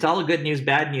again, it's all a good news,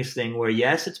 bad news thing where,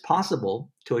 yes, it's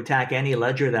possible to attack any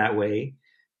ledger that way,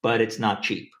 but it's not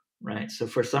cheap, right? So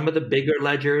for some of the bigger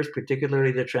ledgers,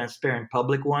 particularly the transparent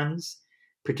public ones,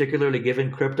 particularly given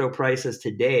crypto prices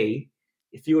today,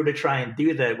 if you were to try and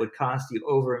do that, it would cost you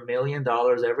over $1 million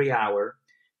every hour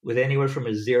with anywhere from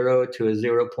a 0 to a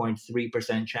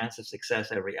 0.3% chance of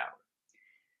success every hour.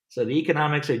 So the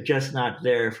economics are just not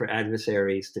there for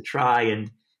adversaries to try.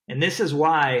 And this is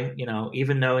why,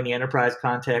 even though in the enterprise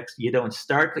context, you don't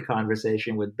start the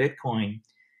conversation with Bitcoin,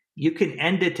 you can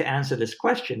end it to answer this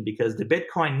question, because the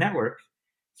Bitcoin network,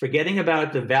 forgetting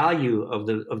about the value of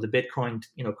the Bitcoin,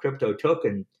 crypto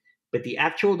token, But the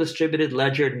actual distributed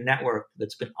ledger network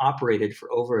that's been operated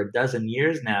for over a dozen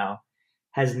years now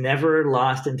has never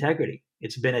lost integrity.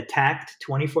 It's been attacked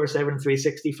 24/7,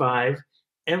 365,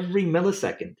 every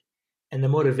millisecond. And the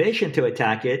motivation to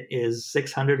attack it is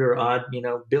 600 or odd,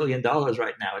 billion dollars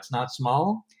right now. It's not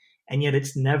small, and yet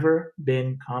it's never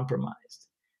been compromised.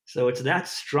 So it's that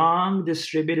strong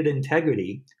distributed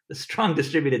integrity, the strong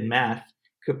distributed math,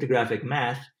 cryptographic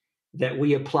math, that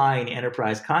we apply in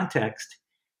enterprise context.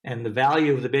 And the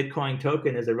value of the Bitcoin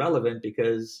token is irrelevant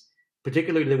because,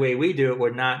 particularly the way we do it,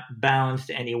 we're not bound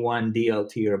to any one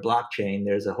DLT or blockchain.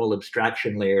 There's a whole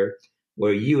abstraction layer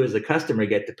where you as a customer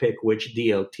get to pick which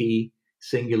DLT,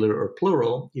 singular or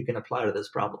plural, you can apply to this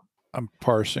problem. I'm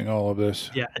parsing all of this.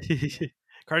 Yeah.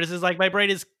 Curtis is like, my brain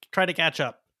is trying to catch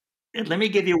up. And let me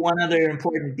give you one other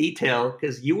important detail,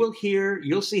 because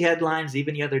you'll see headlines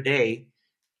even the other day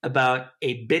about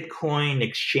a Bitcoin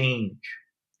exchange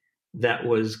that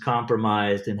was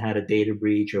compromised and had a data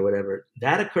breach or whatever.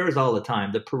 That occurs all the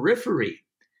time. The periphery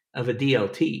of a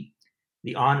DLT,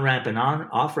 the on-ramp and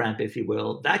off-ramp, if you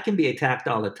will, that can be attacked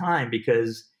all the time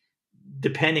because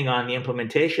depending on the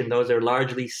implementation, those are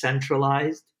largely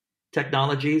centralized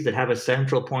technologies that have a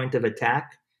central point of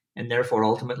attack and therefore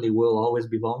ultimately will always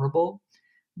be vulnerable.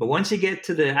 But once you get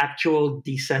to the actual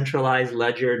decentralized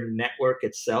ledger network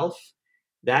itself,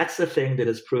 that's the thing that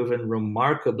has proven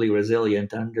remarkably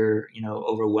resilient under,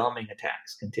 overwhelming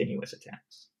attacks, continuous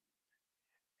attacks.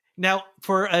 Now,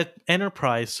 for an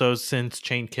enterprise, so since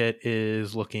ChainKit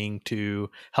is looking to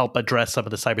help address some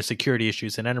of the cybersecurity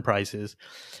issues in enterprises,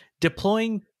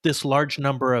 deploying this large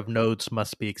number of nodes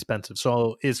must be expensive.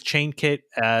 So is ChainKit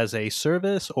as a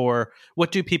service, or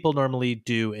what do people normally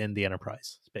do in the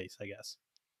enterprise space, I guess?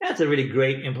 That's a really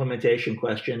great implementation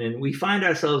question. And we find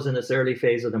ourselves in this early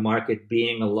phase of the market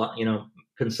being a lot,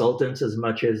 consultants as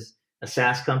much as a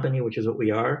SaaS company, which is what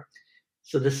we are.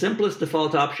 So the simplest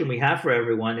default option we have for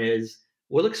everyone is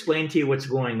we'll explain to you what's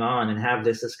going on and have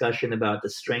this discussion about the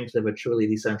strength of a truly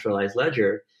decentralized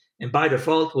ledger. And by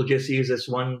default, we'll just use this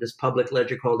public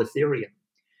ledger called Ethereum,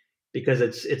 because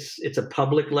it's a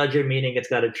public ledger, meaning it's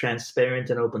got a transparent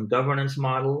and open governance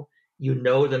model. You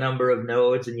know the number of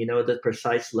nodes and you know the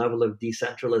precise level of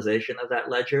decentralization of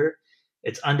that ledger.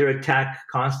 It's under attack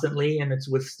constantly, and it's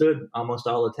withstood almost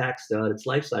all attacks throughout its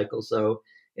life cycle. So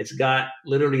it's got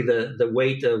literally the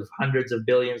weight of hundreds of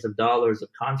billions of dollars of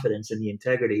confidence in the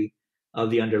integrity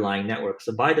of the underlying network.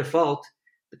 So by default,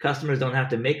 the customers don't have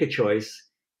to make a choice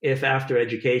if after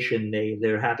education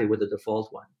they're happy with the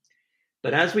default one.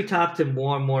 But as we talk to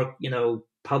more and more,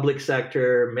 public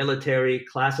sector, military,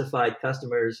 classified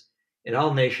customers in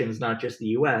all nations, not just the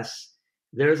US,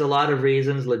 there's a lot of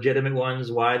reasons, legitimate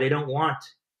ones, why they don't want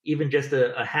even just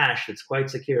a hash that's quite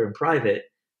secure and private,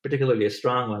 particularly a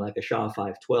strong one like a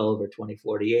SHA-512 or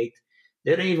 2048.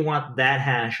 They don't even want that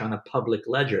hash on a public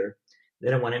ledger.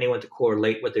 They don't want anyone to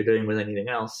correlate what they're doing with anything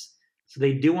else. So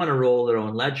they do want to roll their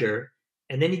own ledger.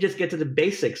 And then you just get to the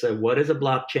basics of what is a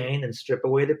blockchain and strip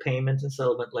away the payments and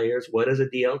settlement layers. What is a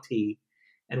DLT?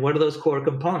 And what are those core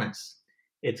components?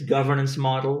 It's governance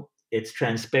model, it's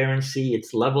transparency,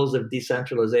 it's levels of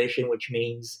decentralization, which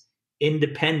means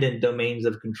independent domains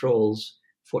of controls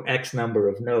for X number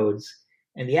of nodes.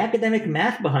 And the academic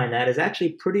math behind that is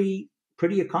actually pretty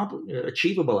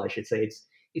achievable, I should say. It's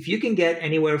if you can get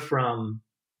anywhere from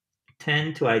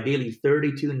 10 to ideally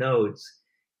 32 nodes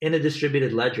in a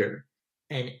distributed ledger,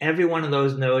 and every one of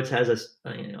those nodes has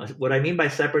what I mean by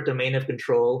separate domain of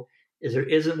control is there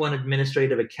isn't one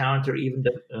administrative account or even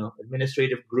the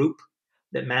administrative group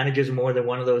that manages more than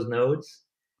one of those nodes.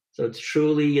 So it's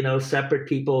truly, separate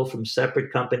people from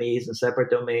separate companies and separate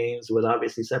domains with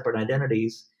obviously separate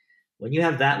identities. When you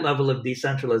have that level of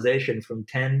decentralization from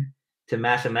 10 to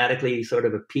mathematically sort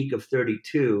of a peak of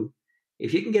 32,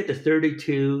 if you can get to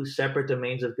 32 separate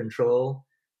domains of control,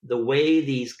 the way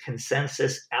these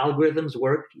consensus algorithms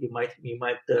work, you might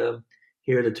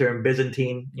hear the term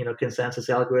Byzantine, consensus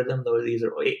algorithm. These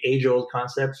are age-old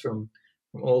concepts from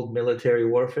old military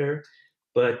warfare.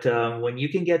 But when you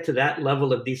can get to that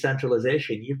level of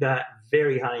decentralization, you've got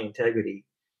very high integrity,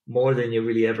 more than you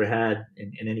really ever had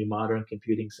in any modern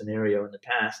computing scenario in the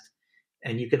past.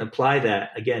 And you can apply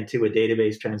that, again, to a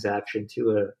database transaction,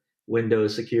 to a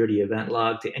Windows security event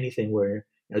log, to anything where,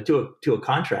 to a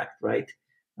contract, right?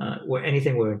 Where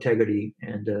anything where integrity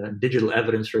and digital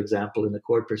evidence, for example, in the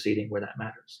court proceeding where that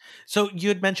matters. So you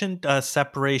had mentioned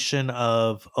separation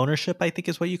of ownership, I think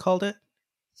is what you called it?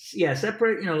 Yeah,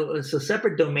 separate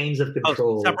domains of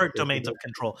control. Oh, separate domains of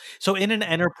control. So in an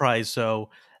enterprise,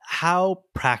 how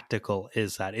practical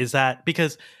is that? Is that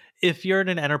because if you're in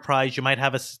an enterprise, you might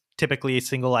have a typically a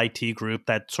single IT group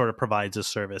that sort of provides a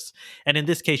service. And in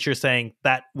this case, you're saying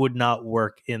that would not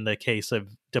work in the case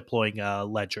of deploying a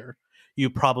ledger. You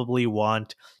probably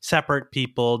want separate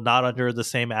people, not under the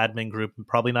same admin group, and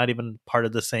probably not even part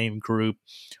of the same group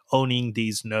owning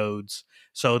these nodes.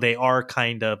 So they are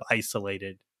kind of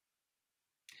isolated.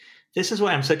 This is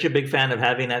why I'm such a big fan of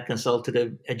having that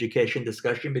consultative education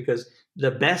discussion, because the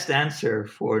best answer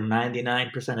for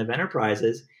 99% of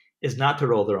enterprises is not to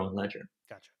roll their own ledger.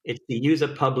 Gotcha. It's to use a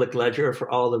public ledger for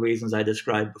all the reasons I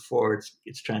described before.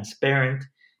 It's transparent.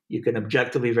 You can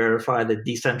objectively verify the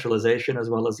decentralization as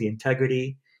well as the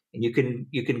integrity, and you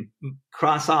can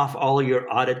cross off all your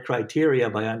audit criteria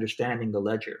by understanding the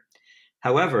ledger.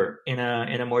 However, in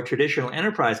a more traditional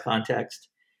enterprise context,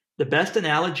 the best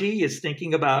analogy is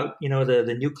thinking about,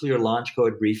 the nuclear launch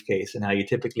code briefcase and how you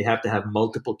typically have to have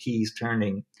multiple keys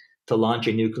turning to launch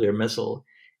a nuclear missile.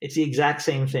 It's the exact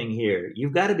same thing here.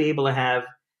 You've got to be able to have,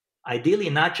 ideally,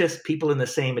 not just people in the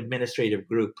same administrative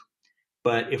group,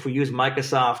 but if we use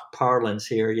Microsoft parlance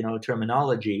here,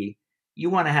 terminology,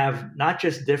 you want to have not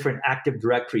just different Active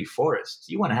Directory forests,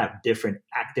 you want to have different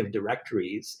Active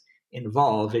Directories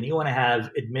involved, and you want to have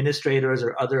administrators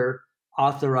or other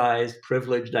authorized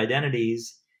privileged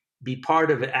identities be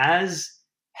part of as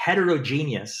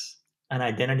heterogeneous an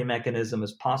identity mechanism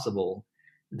as possible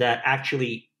that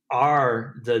actually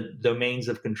are the domains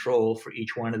of control for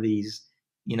each one of these,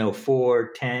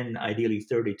 4, 10, ideally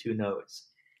 32 nodes.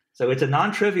 So it's a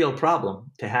non-trivial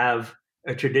problem to have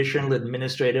a traditional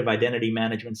administrative identity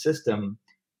management system,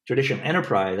 traditional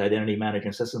enterprise identity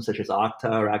management system such as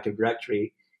Okta or Active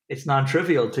Directory. It's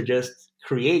non-trivial to just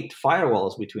create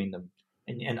firewalls between them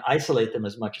and isolate them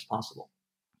as much as possible.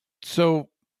 So,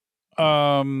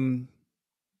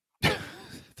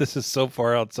 this is so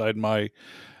far outside my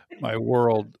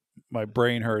world. My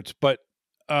brain hurts. But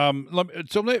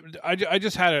I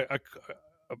just had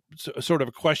a sort of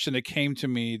a question that came to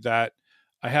me that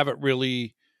I haven't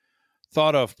really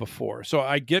thought of before. So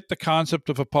I get the concept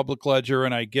of a public ledger,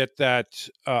 and I get that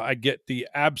I get the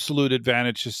absolute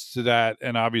advantages to that,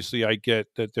 and obviously I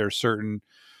get that there are certain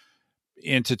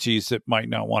entities that might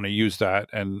not want to use that,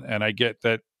 and I get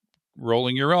that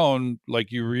rolling your own,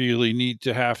 like, you really need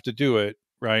to have to do it,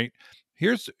 right?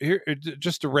 Here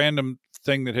just a random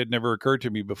thing that had never occurred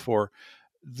to me before.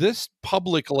 This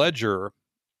public ledger,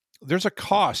 there's a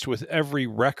cost with every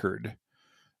record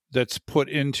that's put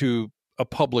into a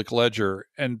public ledger,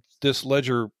 and this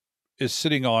ledger is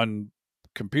sitting on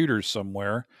computers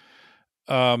somewhere.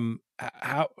 How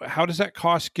does that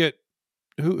cost get?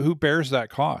 Who bears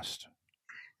that cost?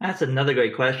 That's another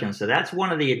great question. So that's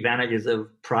one of the advantages of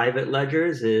private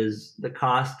ledgers is the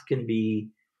cost can be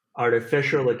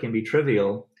artificial, it can be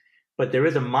trivial, but there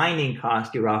is a mining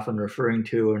cost you're often referring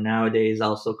to, or nowadays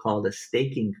also called a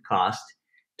staking cost,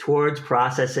 towards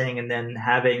processing and then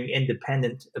having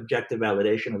independent objective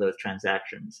validation of those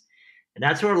transactions. And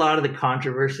that's where a lot of the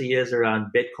controversy is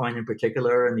around Bitcoin in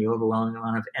particular and the overwhelming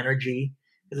amount of energy,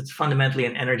 because it's fundamentally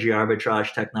an energy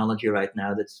arbitrage technology right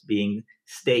now that's being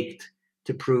staked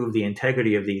to prove the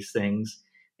integrity of these things.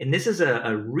 And this is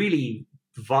a really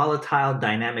volatile,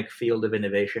 dynamic field of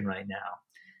innovation right now.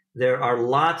 There are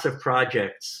lots of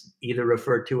projects, either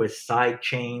referred to as side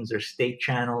chains or state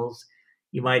channels.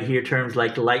 You might hear terms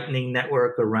like Lightning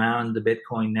Network around the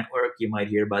Bitcoin network. You might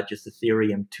hear about just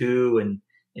Ethereum 2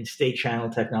 and state channel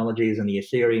technologies in the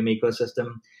Ethereum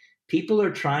ecosystem. People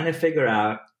are trying to figure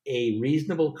out a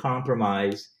reasonable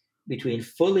compromise between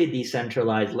fully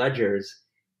decentralized ledgers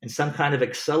and some kind of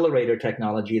accelerator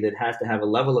technology that has to have a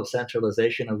level of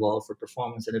centralization involved for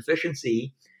performance and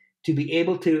efficiency to be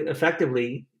able to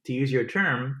effectively, to use your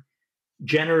term,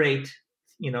 generate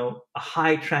a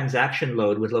high transaction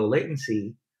load with low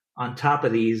latency on top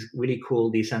of these really cool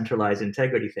decentralized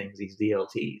integrity things, these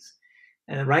DLTs.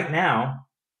 And right now,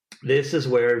 this is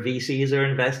where VCs are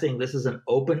investing. This is an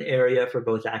open area for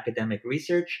both academic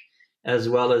research as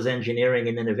well as engineering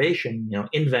and innovation,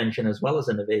 invention as well as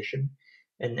innovation.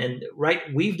 And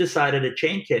we've decided at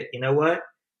ChainKit, you know what?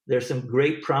 There's some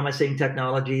great promising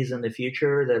technologies in the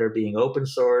future that are being open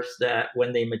source that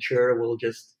when they mature, we'll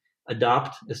just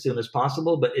adopt as soon as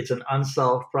possible. But it's an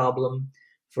unsolved problem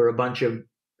for a bunch of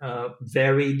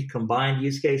varied combined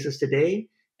use cases today.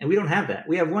 And we don't have that.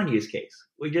 We have one use case.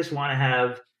 We just want to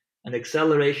have an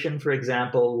acceleration, for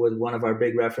example, with one of our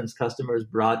big reference customers,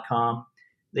 Broadcom.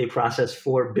 They process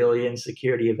 4 billion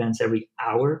security events every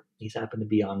hour. These happen to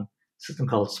be on a system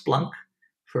called Splunk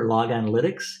for log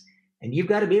analytics. And you've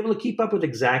got to be able to keep up with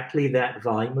exactly that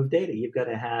volume of data. You've got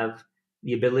to have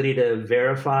the ability to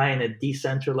verify in a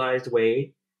decentralized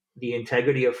way the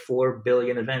integrity of 4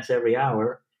 billion events every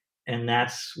hour. And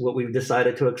that's what we've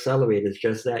decided to accelerate. It's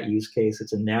just that use case.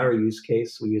 It's a narrow use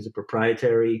case. We use a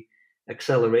proprietary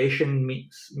acceleration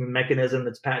mechanism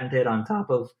that's patented on top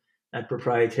of that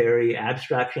proprietary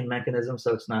abstraction mechanism.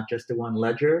 So it's not just the one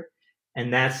ledger.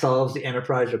 And that solves the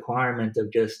enterprise requirement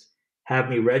of just have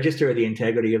me register the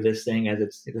integrity of this thing as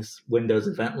it's this Windows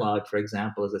event log, for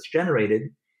example, as it's generated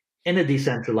in a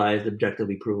decentralized,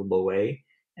 objectively provable way.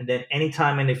 And then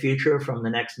anytime in the future, from the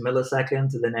next millisecond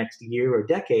to the next year or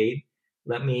decade,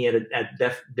 let me at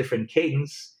different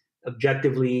cadence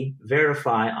objectively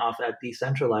verify off that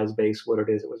decentralized base what it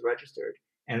is that was registered.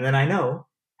 And then I know,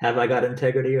 have I got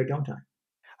integrity or don't I?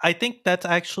 I think that's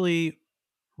actually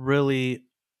really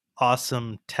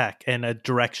awesome tech and a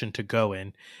direction to go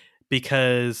in,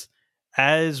 because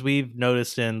as we've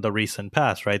noticed in the recent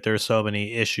past, right, there are so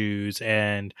many issues,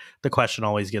 and the question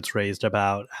always gets raised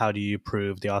about how do you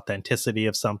prove the authenticity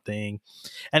of something.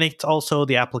 And it's also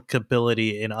the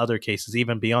applicability in other cases,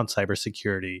 even beyond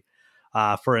cybersecurity.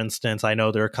 For instance, I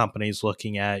know there are companies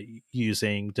looking at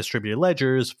using distributed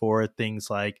ledgers for things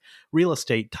like real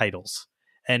estate titles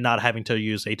and not having to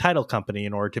use a title company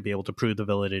in order to be able to prove the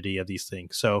validity of these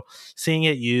things. So seeing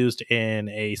it used in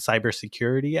a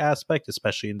cybersecurity aspect,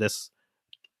 especially in this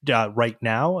right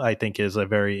now, I think is a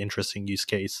very interesting use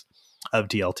case of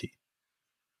DLT.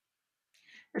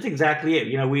 That's exactly it.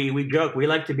 You know, we joke, we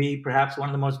like to be perhaps one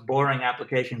of the most boring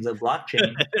applications of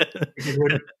blockchain because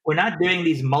we're not doing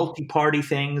these multi-party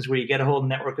things where you get a whole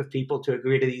network of people to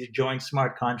agree to these joint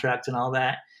smart contracts and all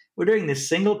that. We're doing this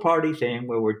single party thing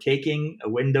where we're taking a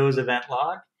Windows event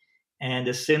log, and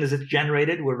as soon as it's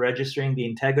generated, we're registering the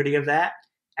integrity of that.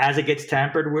 As it gets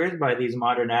tampered with by these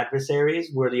modern adversaries,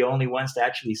 we're the only ones to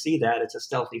actually see that. It's a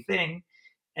stealthy thing.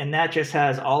 And that just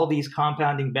has all these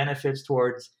compounding benefits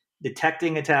towards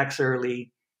detecting attacks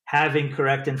early, having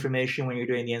correct information when you're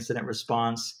doing the incident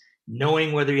response,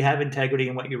 knowing whether you have integrity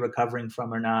in what you're recovering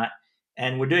from or not.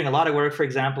 And we're doing a lot of work, for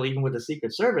example, even with the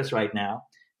Secret Service right now.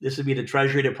 This would be the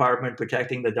Treasury Department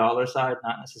protecting the dollar side,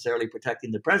 not necessarily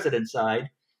protecting the president's side,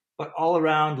 but all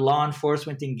around law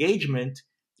enforcement engagement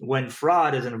when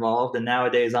fraud is involved. And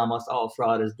nowadays, almost all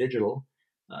fraud is digital.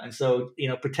 And so, you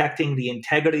know, protecting the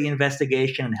integrity of the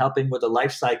investigation and helping with the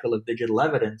life cycle of digital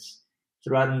evidence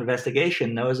throughout an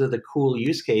investigation, those are the cool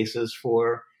use cases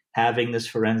for having this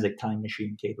forensic time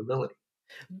machine capability.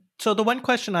 So the one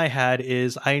question I had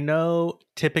is, I know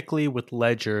typically with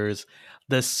ledgers,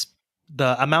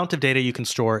 the amount of data you can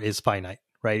store is finite,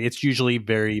 right? It's usually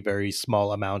very, very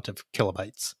small amount of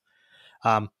kilobytes.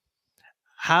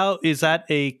 How is that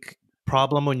a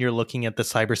problem when you're looking at the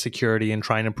cybersecurity and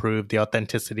trying to prove the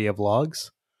authenticity of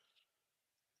logs?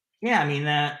 Yeah, I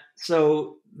mean,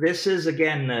 so this is,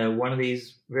 again, one of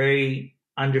these very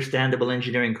understandable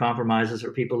engineering compromises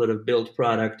for people that have built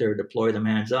product or deploy them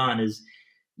hands-on is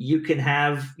you can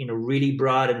have, you know, really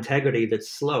broad integrity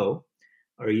that's slow,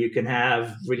 or you can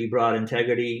have really broad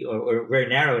integrity or very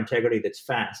narrow integrity that's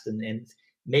fast. And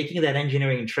making that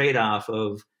engineering trade-off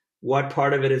of what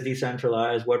part of it is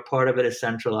decentralized, what part of it is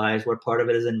centralized, what part of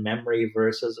it is in memory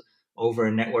versus over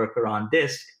a network or on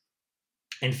disk,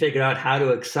 and figure out how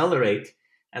to accelerate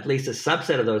at least a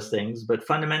subset of those things. But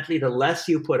fundamentally, the less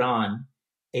you put on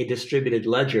a distributed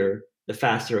ledger, the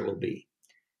faster it will be.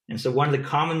 And so one of the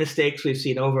common mistakes we've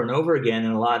seen over and over again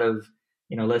in a lot of,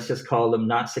 you know, let's just call them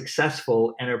not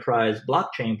successful enterprise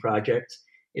blockchain projects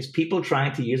is people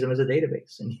trying to use them as a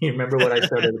database. And you remember what I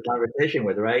started the conversation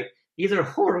with, right? These are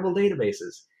horrible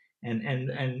databases.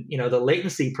 And you know, the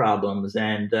latency problems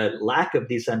and the lack of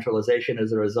decentralization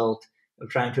as a result of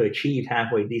trying to achieve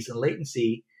halfway decent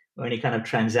latency or any kind of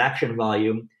transaction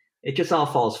volume, it just all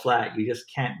falls flat. You just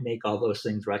can't make all those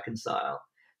things reconcile.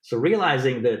 So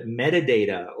realizing that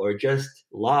metadata or just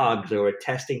logs or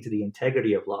attesting to the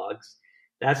integrity of logs,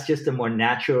 that's just a more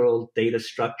natural data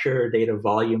structure, data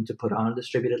volume to put on a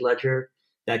distributed ledger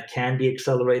that can be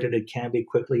accelerated. It can be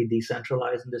quickly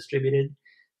decentralized and distributed.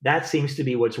 That seems to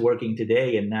be what's working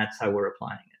today, and that's how we're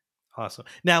applying it. Awesome.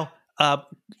 Now,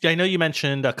 I know you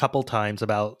mentioned a couple times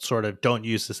about sort of don't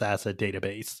use this as a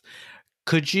database.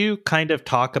 Could you kind of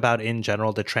talk about in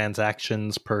general the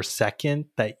transactions per second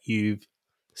that you've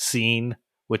seen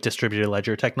with distributed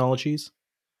ledger technologies?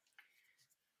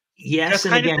 Yes, just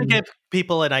and kind again, of to give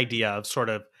people an idea of sort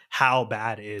of how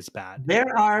bad is bad.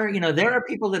 There are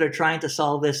people that are trying to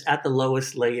solve this at the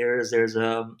lowest layers. There's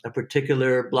a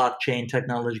particular blockchain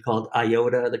technology called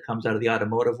IOTA that comes out of the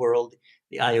automotive world,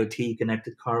 the IoT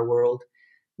connected car world,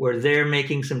 where they're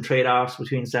making some trade-offs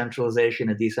between centralization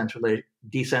and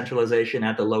decentralization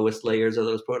at the lowest layers of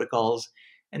those protocols.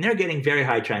 And they're getting very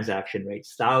high transaction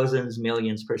rates, thousands,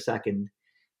 millions per second.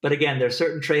 But again, there's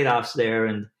certain trade-offs there.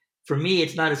 And for me,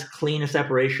 it's not as clean a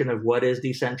separation of what is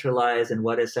decentralized and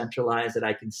what is centralized that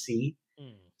I can see.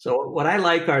 So what I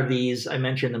like are these, I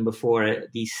mentioned them before,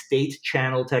 these state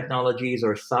channel technologies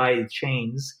or side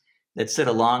chains that sit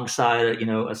alongside,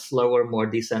 a slower, more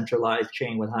decentralized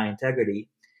chain with high integrity.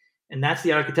 And that's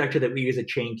the architecture that we use at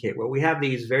ChainKit, where we have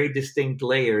these very distinct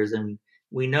layers, and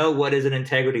we know what is an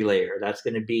integrity layer. That's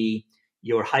going to be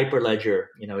your Hyperledger,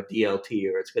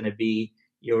 DLT, or it's going to be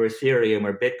your Ethereum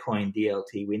or Bitcoin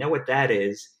DLT. We know what that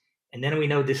is. And then we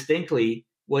know distinctly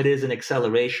what is an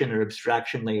acceleration or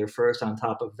abstraction layer first on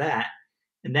top of that.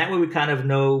 And that way we kind of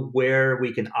know where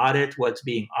we can audit what's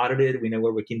being audited. We know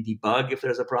where we can debug if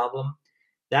there's a problem.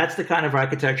 That's the kind of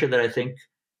architecture that I think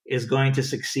is going to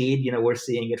succeed. We're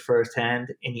seeing it firsthand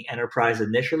in the enterprise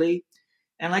initially.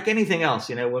 And like anything else,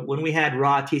 when we had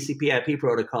raw TCP/IP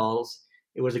protocols,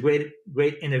 it was a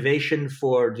great innovation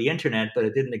for the internet, but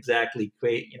it didn't exactly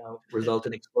result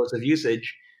in explosive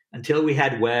usage until we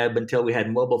had web, until we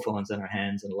had mobile phones in our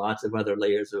hands and lots of other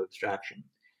layers of abstraction.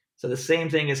 So the same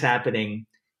thing is happening.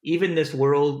 Even this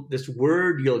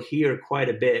word you'll hear quite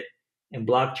a bit in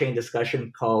blockchain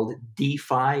discussion called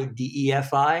DeFi,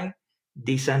 DEFI,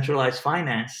 decentralized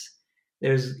finance.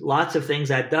 There's lots of things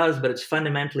that does, but it's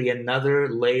fundamentally another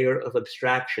layer of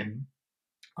abstraction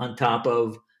on top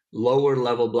of lower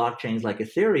level blockchains like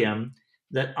Ethereum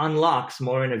that unlocks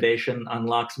more innovation,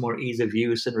 unlocks more ease of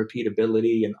use and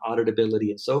repeatability and auditability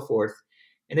and so forth.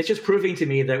 And it's just proving to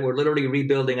me that we're literally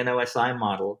rebuilding an OSI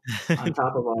model on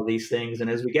top of all these things. And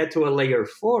as we get to a layer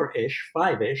 4-ish,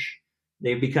 5-ish,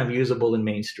 they become usable in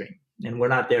mainstream. And we're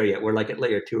not there yet. We're like at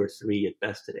layer 2 or 3 at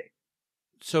best today.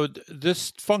 So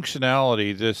this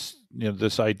functionality,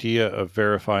 this idea of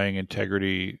verifying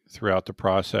integrity throughout the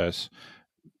process,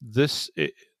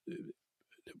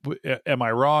 am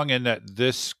I wrong in that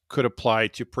this could apply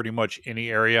to pretty much any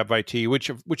area of IT, which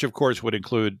of course would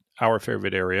include our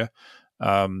favorite area,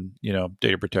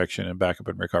 data protection and backup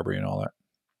and recovery and all that?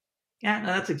 Yeah, no,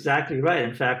 that's exactly right.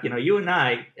 In fact, you and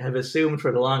I have assumed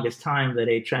for the longest time that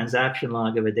a transaction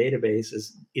log of a database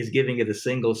is giving it a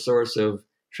single source of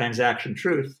transaction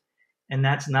truth. And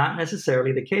that's not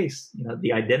necessarily the case.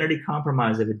 The identity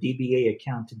compromise of a DBA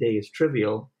account today is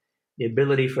trivial. The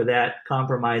ability for that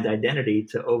compromised identity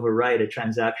to overwrite a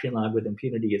transaction log with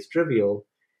impunity is trivial.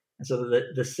 And so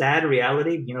the sad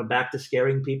reality, back to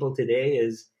scaring people today,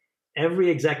 is every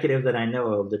executive that I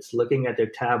know of that's looking at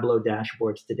their Tableau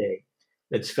dashboards today,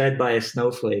 that's fed by a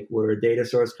Snowflake where a data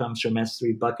source comes from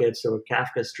S3 buckets or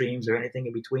Kafka streams or anything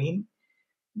in between,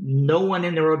 no one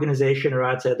in their organization or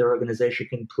outside their organization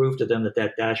can prove to them that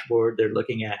that dashboard they're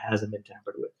looking at hasn't been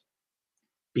tampered with,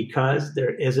 because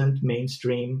there isn't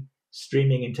mainstream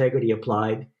streaming integrity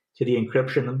applied to the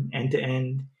encryption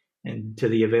end-to-end and to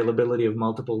the availability of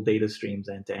multiple data streams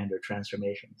end-to-end or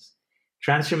transformations.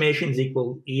 Transformations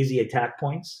equal easy attack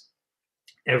points.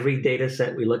 Every data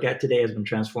set we look at today has been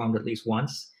transformed at least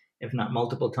once, if not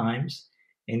multiple times.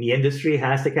 And the industry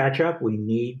has to catch up. We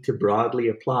need to broadly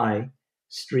apply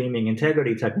streaming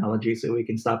integrity technology so we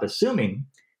can stop assuming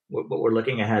what we're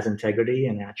looking at has integrity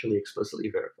and actually explicitly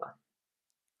verify.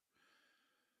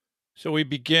 So we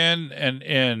begin and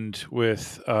end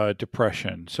with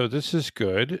depression. So this is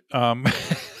good. Good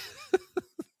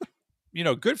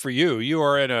for you. You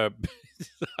are in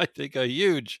I think, a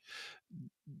huge,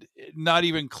 not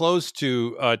even close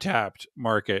to tapped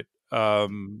market.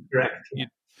 Correct. Yeah.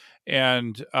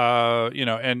 And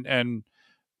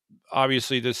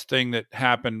obviously this thing that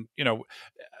happened,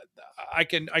 I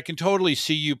can totally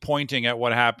see you pointing at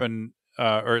what happened,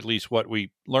 or at least what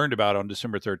we learned about on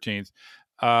December 13th.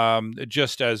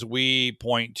 Just as we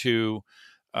point to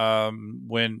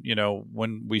when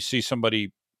we see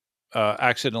somebody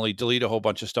accidentally delete a whole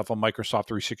bunch of stuff on Microsoft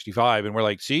 365, and we're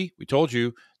like, see, we told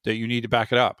you that you need to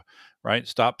back it up, right?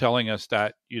 Stop telling us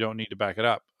that you don't need to back it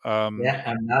up. Yeah,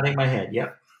 I'm nodding my head.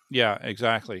 Yep. Yeah,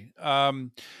 exactly.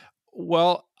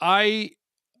 Well, I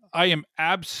am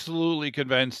absolutely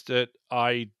convinced that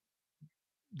a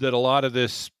lot of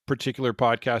this particular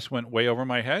podcast went way over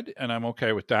my head, and I'm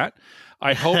okay with that.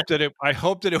 I hope that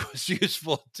it was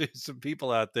useful to some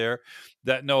people out there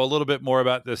that know a little bit more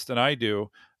about this than I do.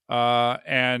 I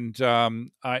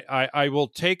will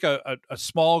take a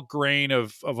small grain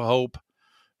of hope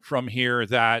from here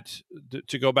that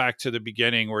to go back to the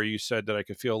beginning where you said that I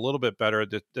could feel a little bit better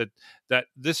that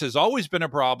this has always been a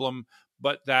problem,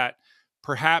 but that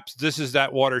perhaps this is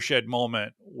that watershed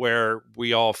moment where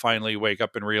we all finally wake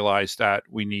up and realize that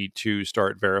we need to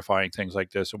start verifying things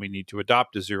like this, and we need to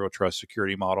adopt a zero trust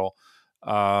security model,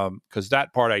 because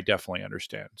that part I definitely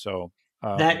understand. So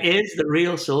that is the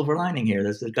real silver lining here.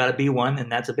 There's got to be one,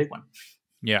 and that's a big one.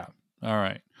 Yeah. All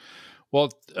right.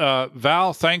 Well,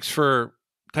 Val, thanks for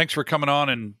coming on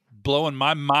and blowing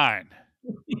my mind.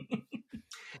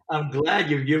 I'm glad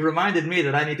you reminded me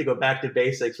that I need to go back to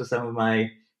basics with some of my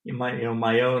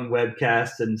own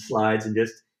webcasts and slides and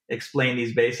just explain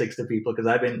these basics to people, because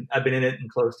I've been in it and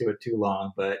close to it too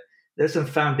long. But there's some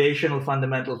foundational,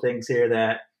 fundamental things here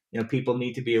that people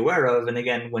need to be aware of. And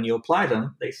again, when you apply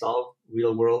them, they solve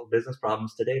real world business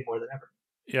problems today more than ever.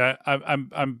 Yeah,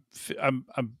 I'm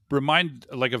reminded,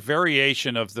 like, a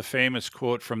variation of the famous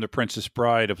quote from The Princess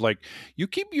Bride of, like, you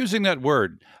keep using that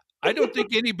word. I don't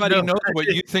think anybody knows what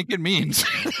you think it means.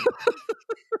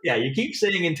 Yeah, you keep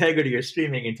saying integrity or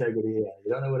streaming integrity. Yeah,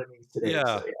 you don't know what it means today.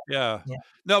 Yeah, so, yeah.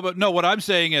 No, what I'm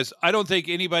saying is I don't think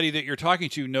anybody that you're talking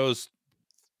to knows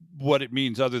what it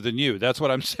means other than you. That's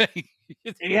what I'm saying.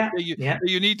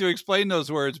 You need to explain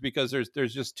those words, because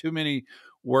there's just too many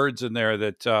words in there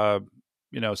that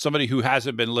somebody who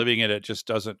hasn't been living in it just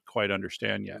doesn't quite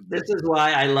understand yet. This is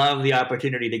why I love the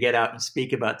opportunity to get out and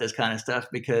speak about this kind of stuff,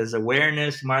 because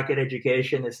awareness, market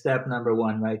education is step number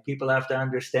one, right? People have to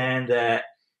understand that,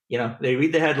 they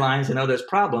read the headlines and know there's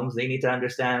problems. They need to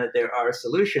understand that there are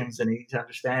solutions, and they need to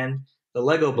understand the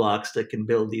Lego blocks that can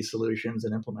build these solutions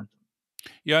and implement them.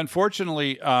 Yeah,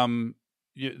 unfortunately, the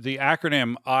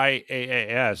acronym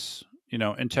IaaS,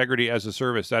 integrity as a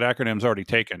service, that acronym's already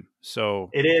taken. So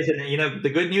it is. And, the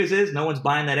good news is no one's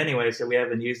buying that anyway. So we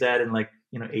haven't used that in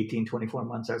 18, 24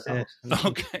 months ourselves.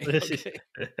 Okay.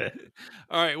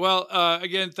 All right. Well,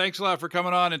 again, thanks a lot for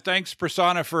coming on, and thanks,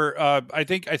 Prasanna, for, I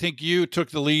think you took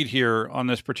the lead here on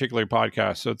this particular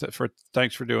podcast. So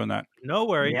thanks for doing that. No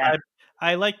worries. Yeah.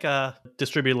 I like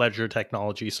distributed ledger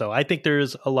technology. So I think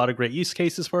there's a lot of great use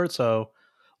cases for it. So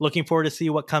looking forward to see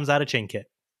what comes out of ChainKit.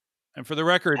 And for the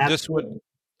record, Absolutely.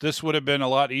 this would have been a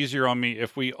lot easier on me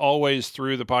if we always,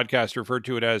 through the podcast, referred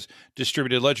to it as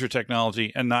distributed ledger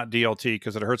technology and not DLT,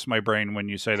 because it hurts my brain when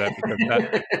you say that,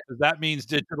 because that means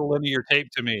digital linear tape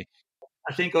to me.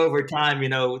 I think over time,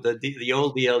 the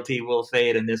old DLT will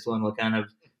fade, and this one will kind of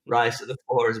rise to the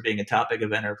fore as being a topic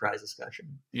of enterprise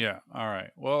discussion. Yeah. All right.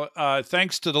 Well,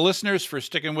 thanks to the listeners for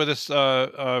sticking with us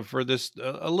for this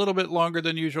a little bit longer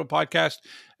than usual podcast.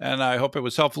 And I hope it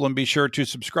was helpful, and be sure to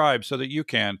subscribe so that you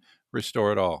can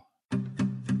restore it all.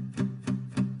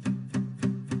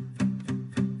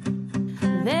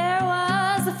 There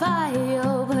was a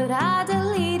file, but I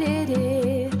deleted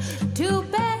it. Too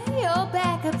bad your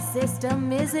backup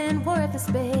system isn't worth a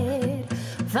spit.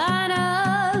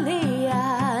 Finally,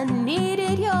 I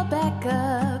needed your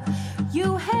backup.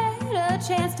 You had a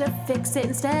chance to fix it,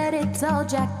 instead it's all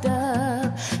jacked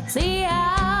up. See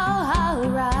how I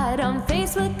write on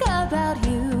Facebook about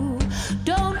you.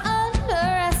 Don't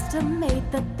underestimate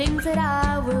the things that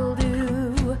I will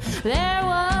do. There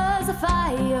was a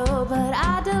file, but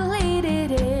I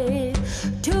deleted it.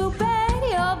 Too bad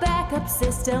your backup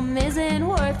system isn't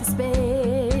worth the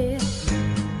spit.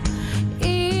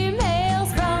 Emails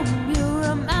from you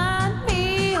remind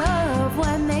me of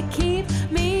when they keep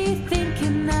me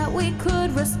thinking that we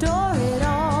could restore it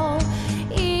all.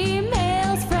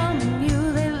 Emails from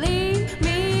you, they leave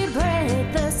me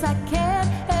breathless. I can't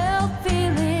help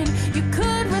feeling you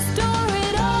could restore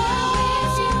it all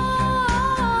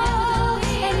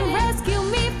and rescue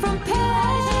me from pain.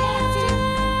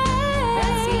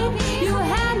 You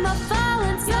had my file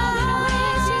inside.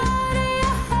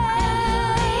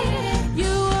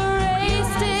 You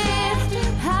erased it.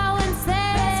 How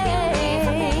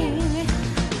insane.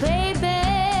 Baby,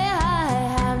 I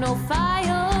have no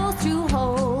files to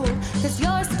hold, 'cause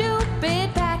your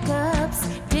stupid backups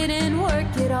didn't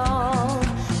work at all.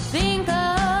 Think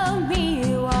of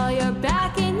me while you're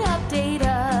backing up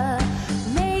data.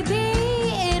 Maybe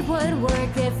it would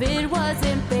work if it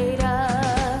wasn't beta.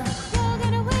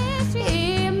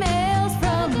 Emails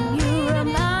from you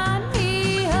remind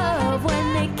me of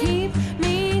when they keep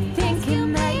me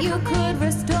thinking that you could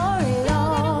restore it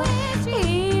all.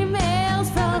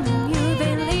 Emails from you,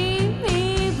 they leave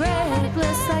me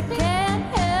breathless. I can't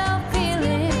help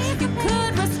feeling you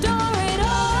could restore it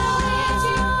all.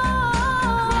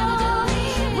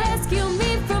 Rescue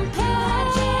me from pain.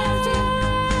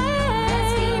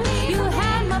 You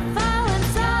had my file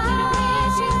inside.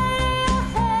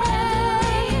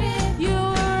 You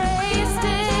erased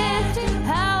it.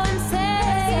 How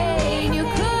insane. You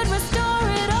could restore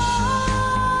it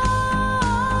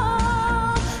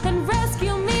all and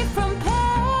rescue me from pain.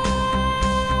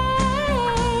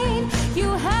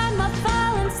 You had my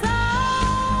file inside.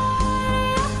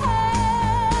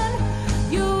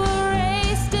 You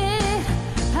erased it.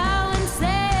 How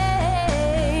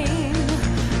insane.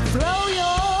 Throw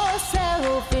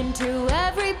yourself into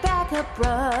every backup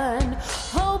run,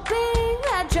 hoping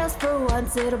that just for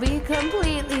once it'll be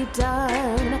completely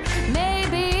done.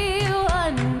 Maybe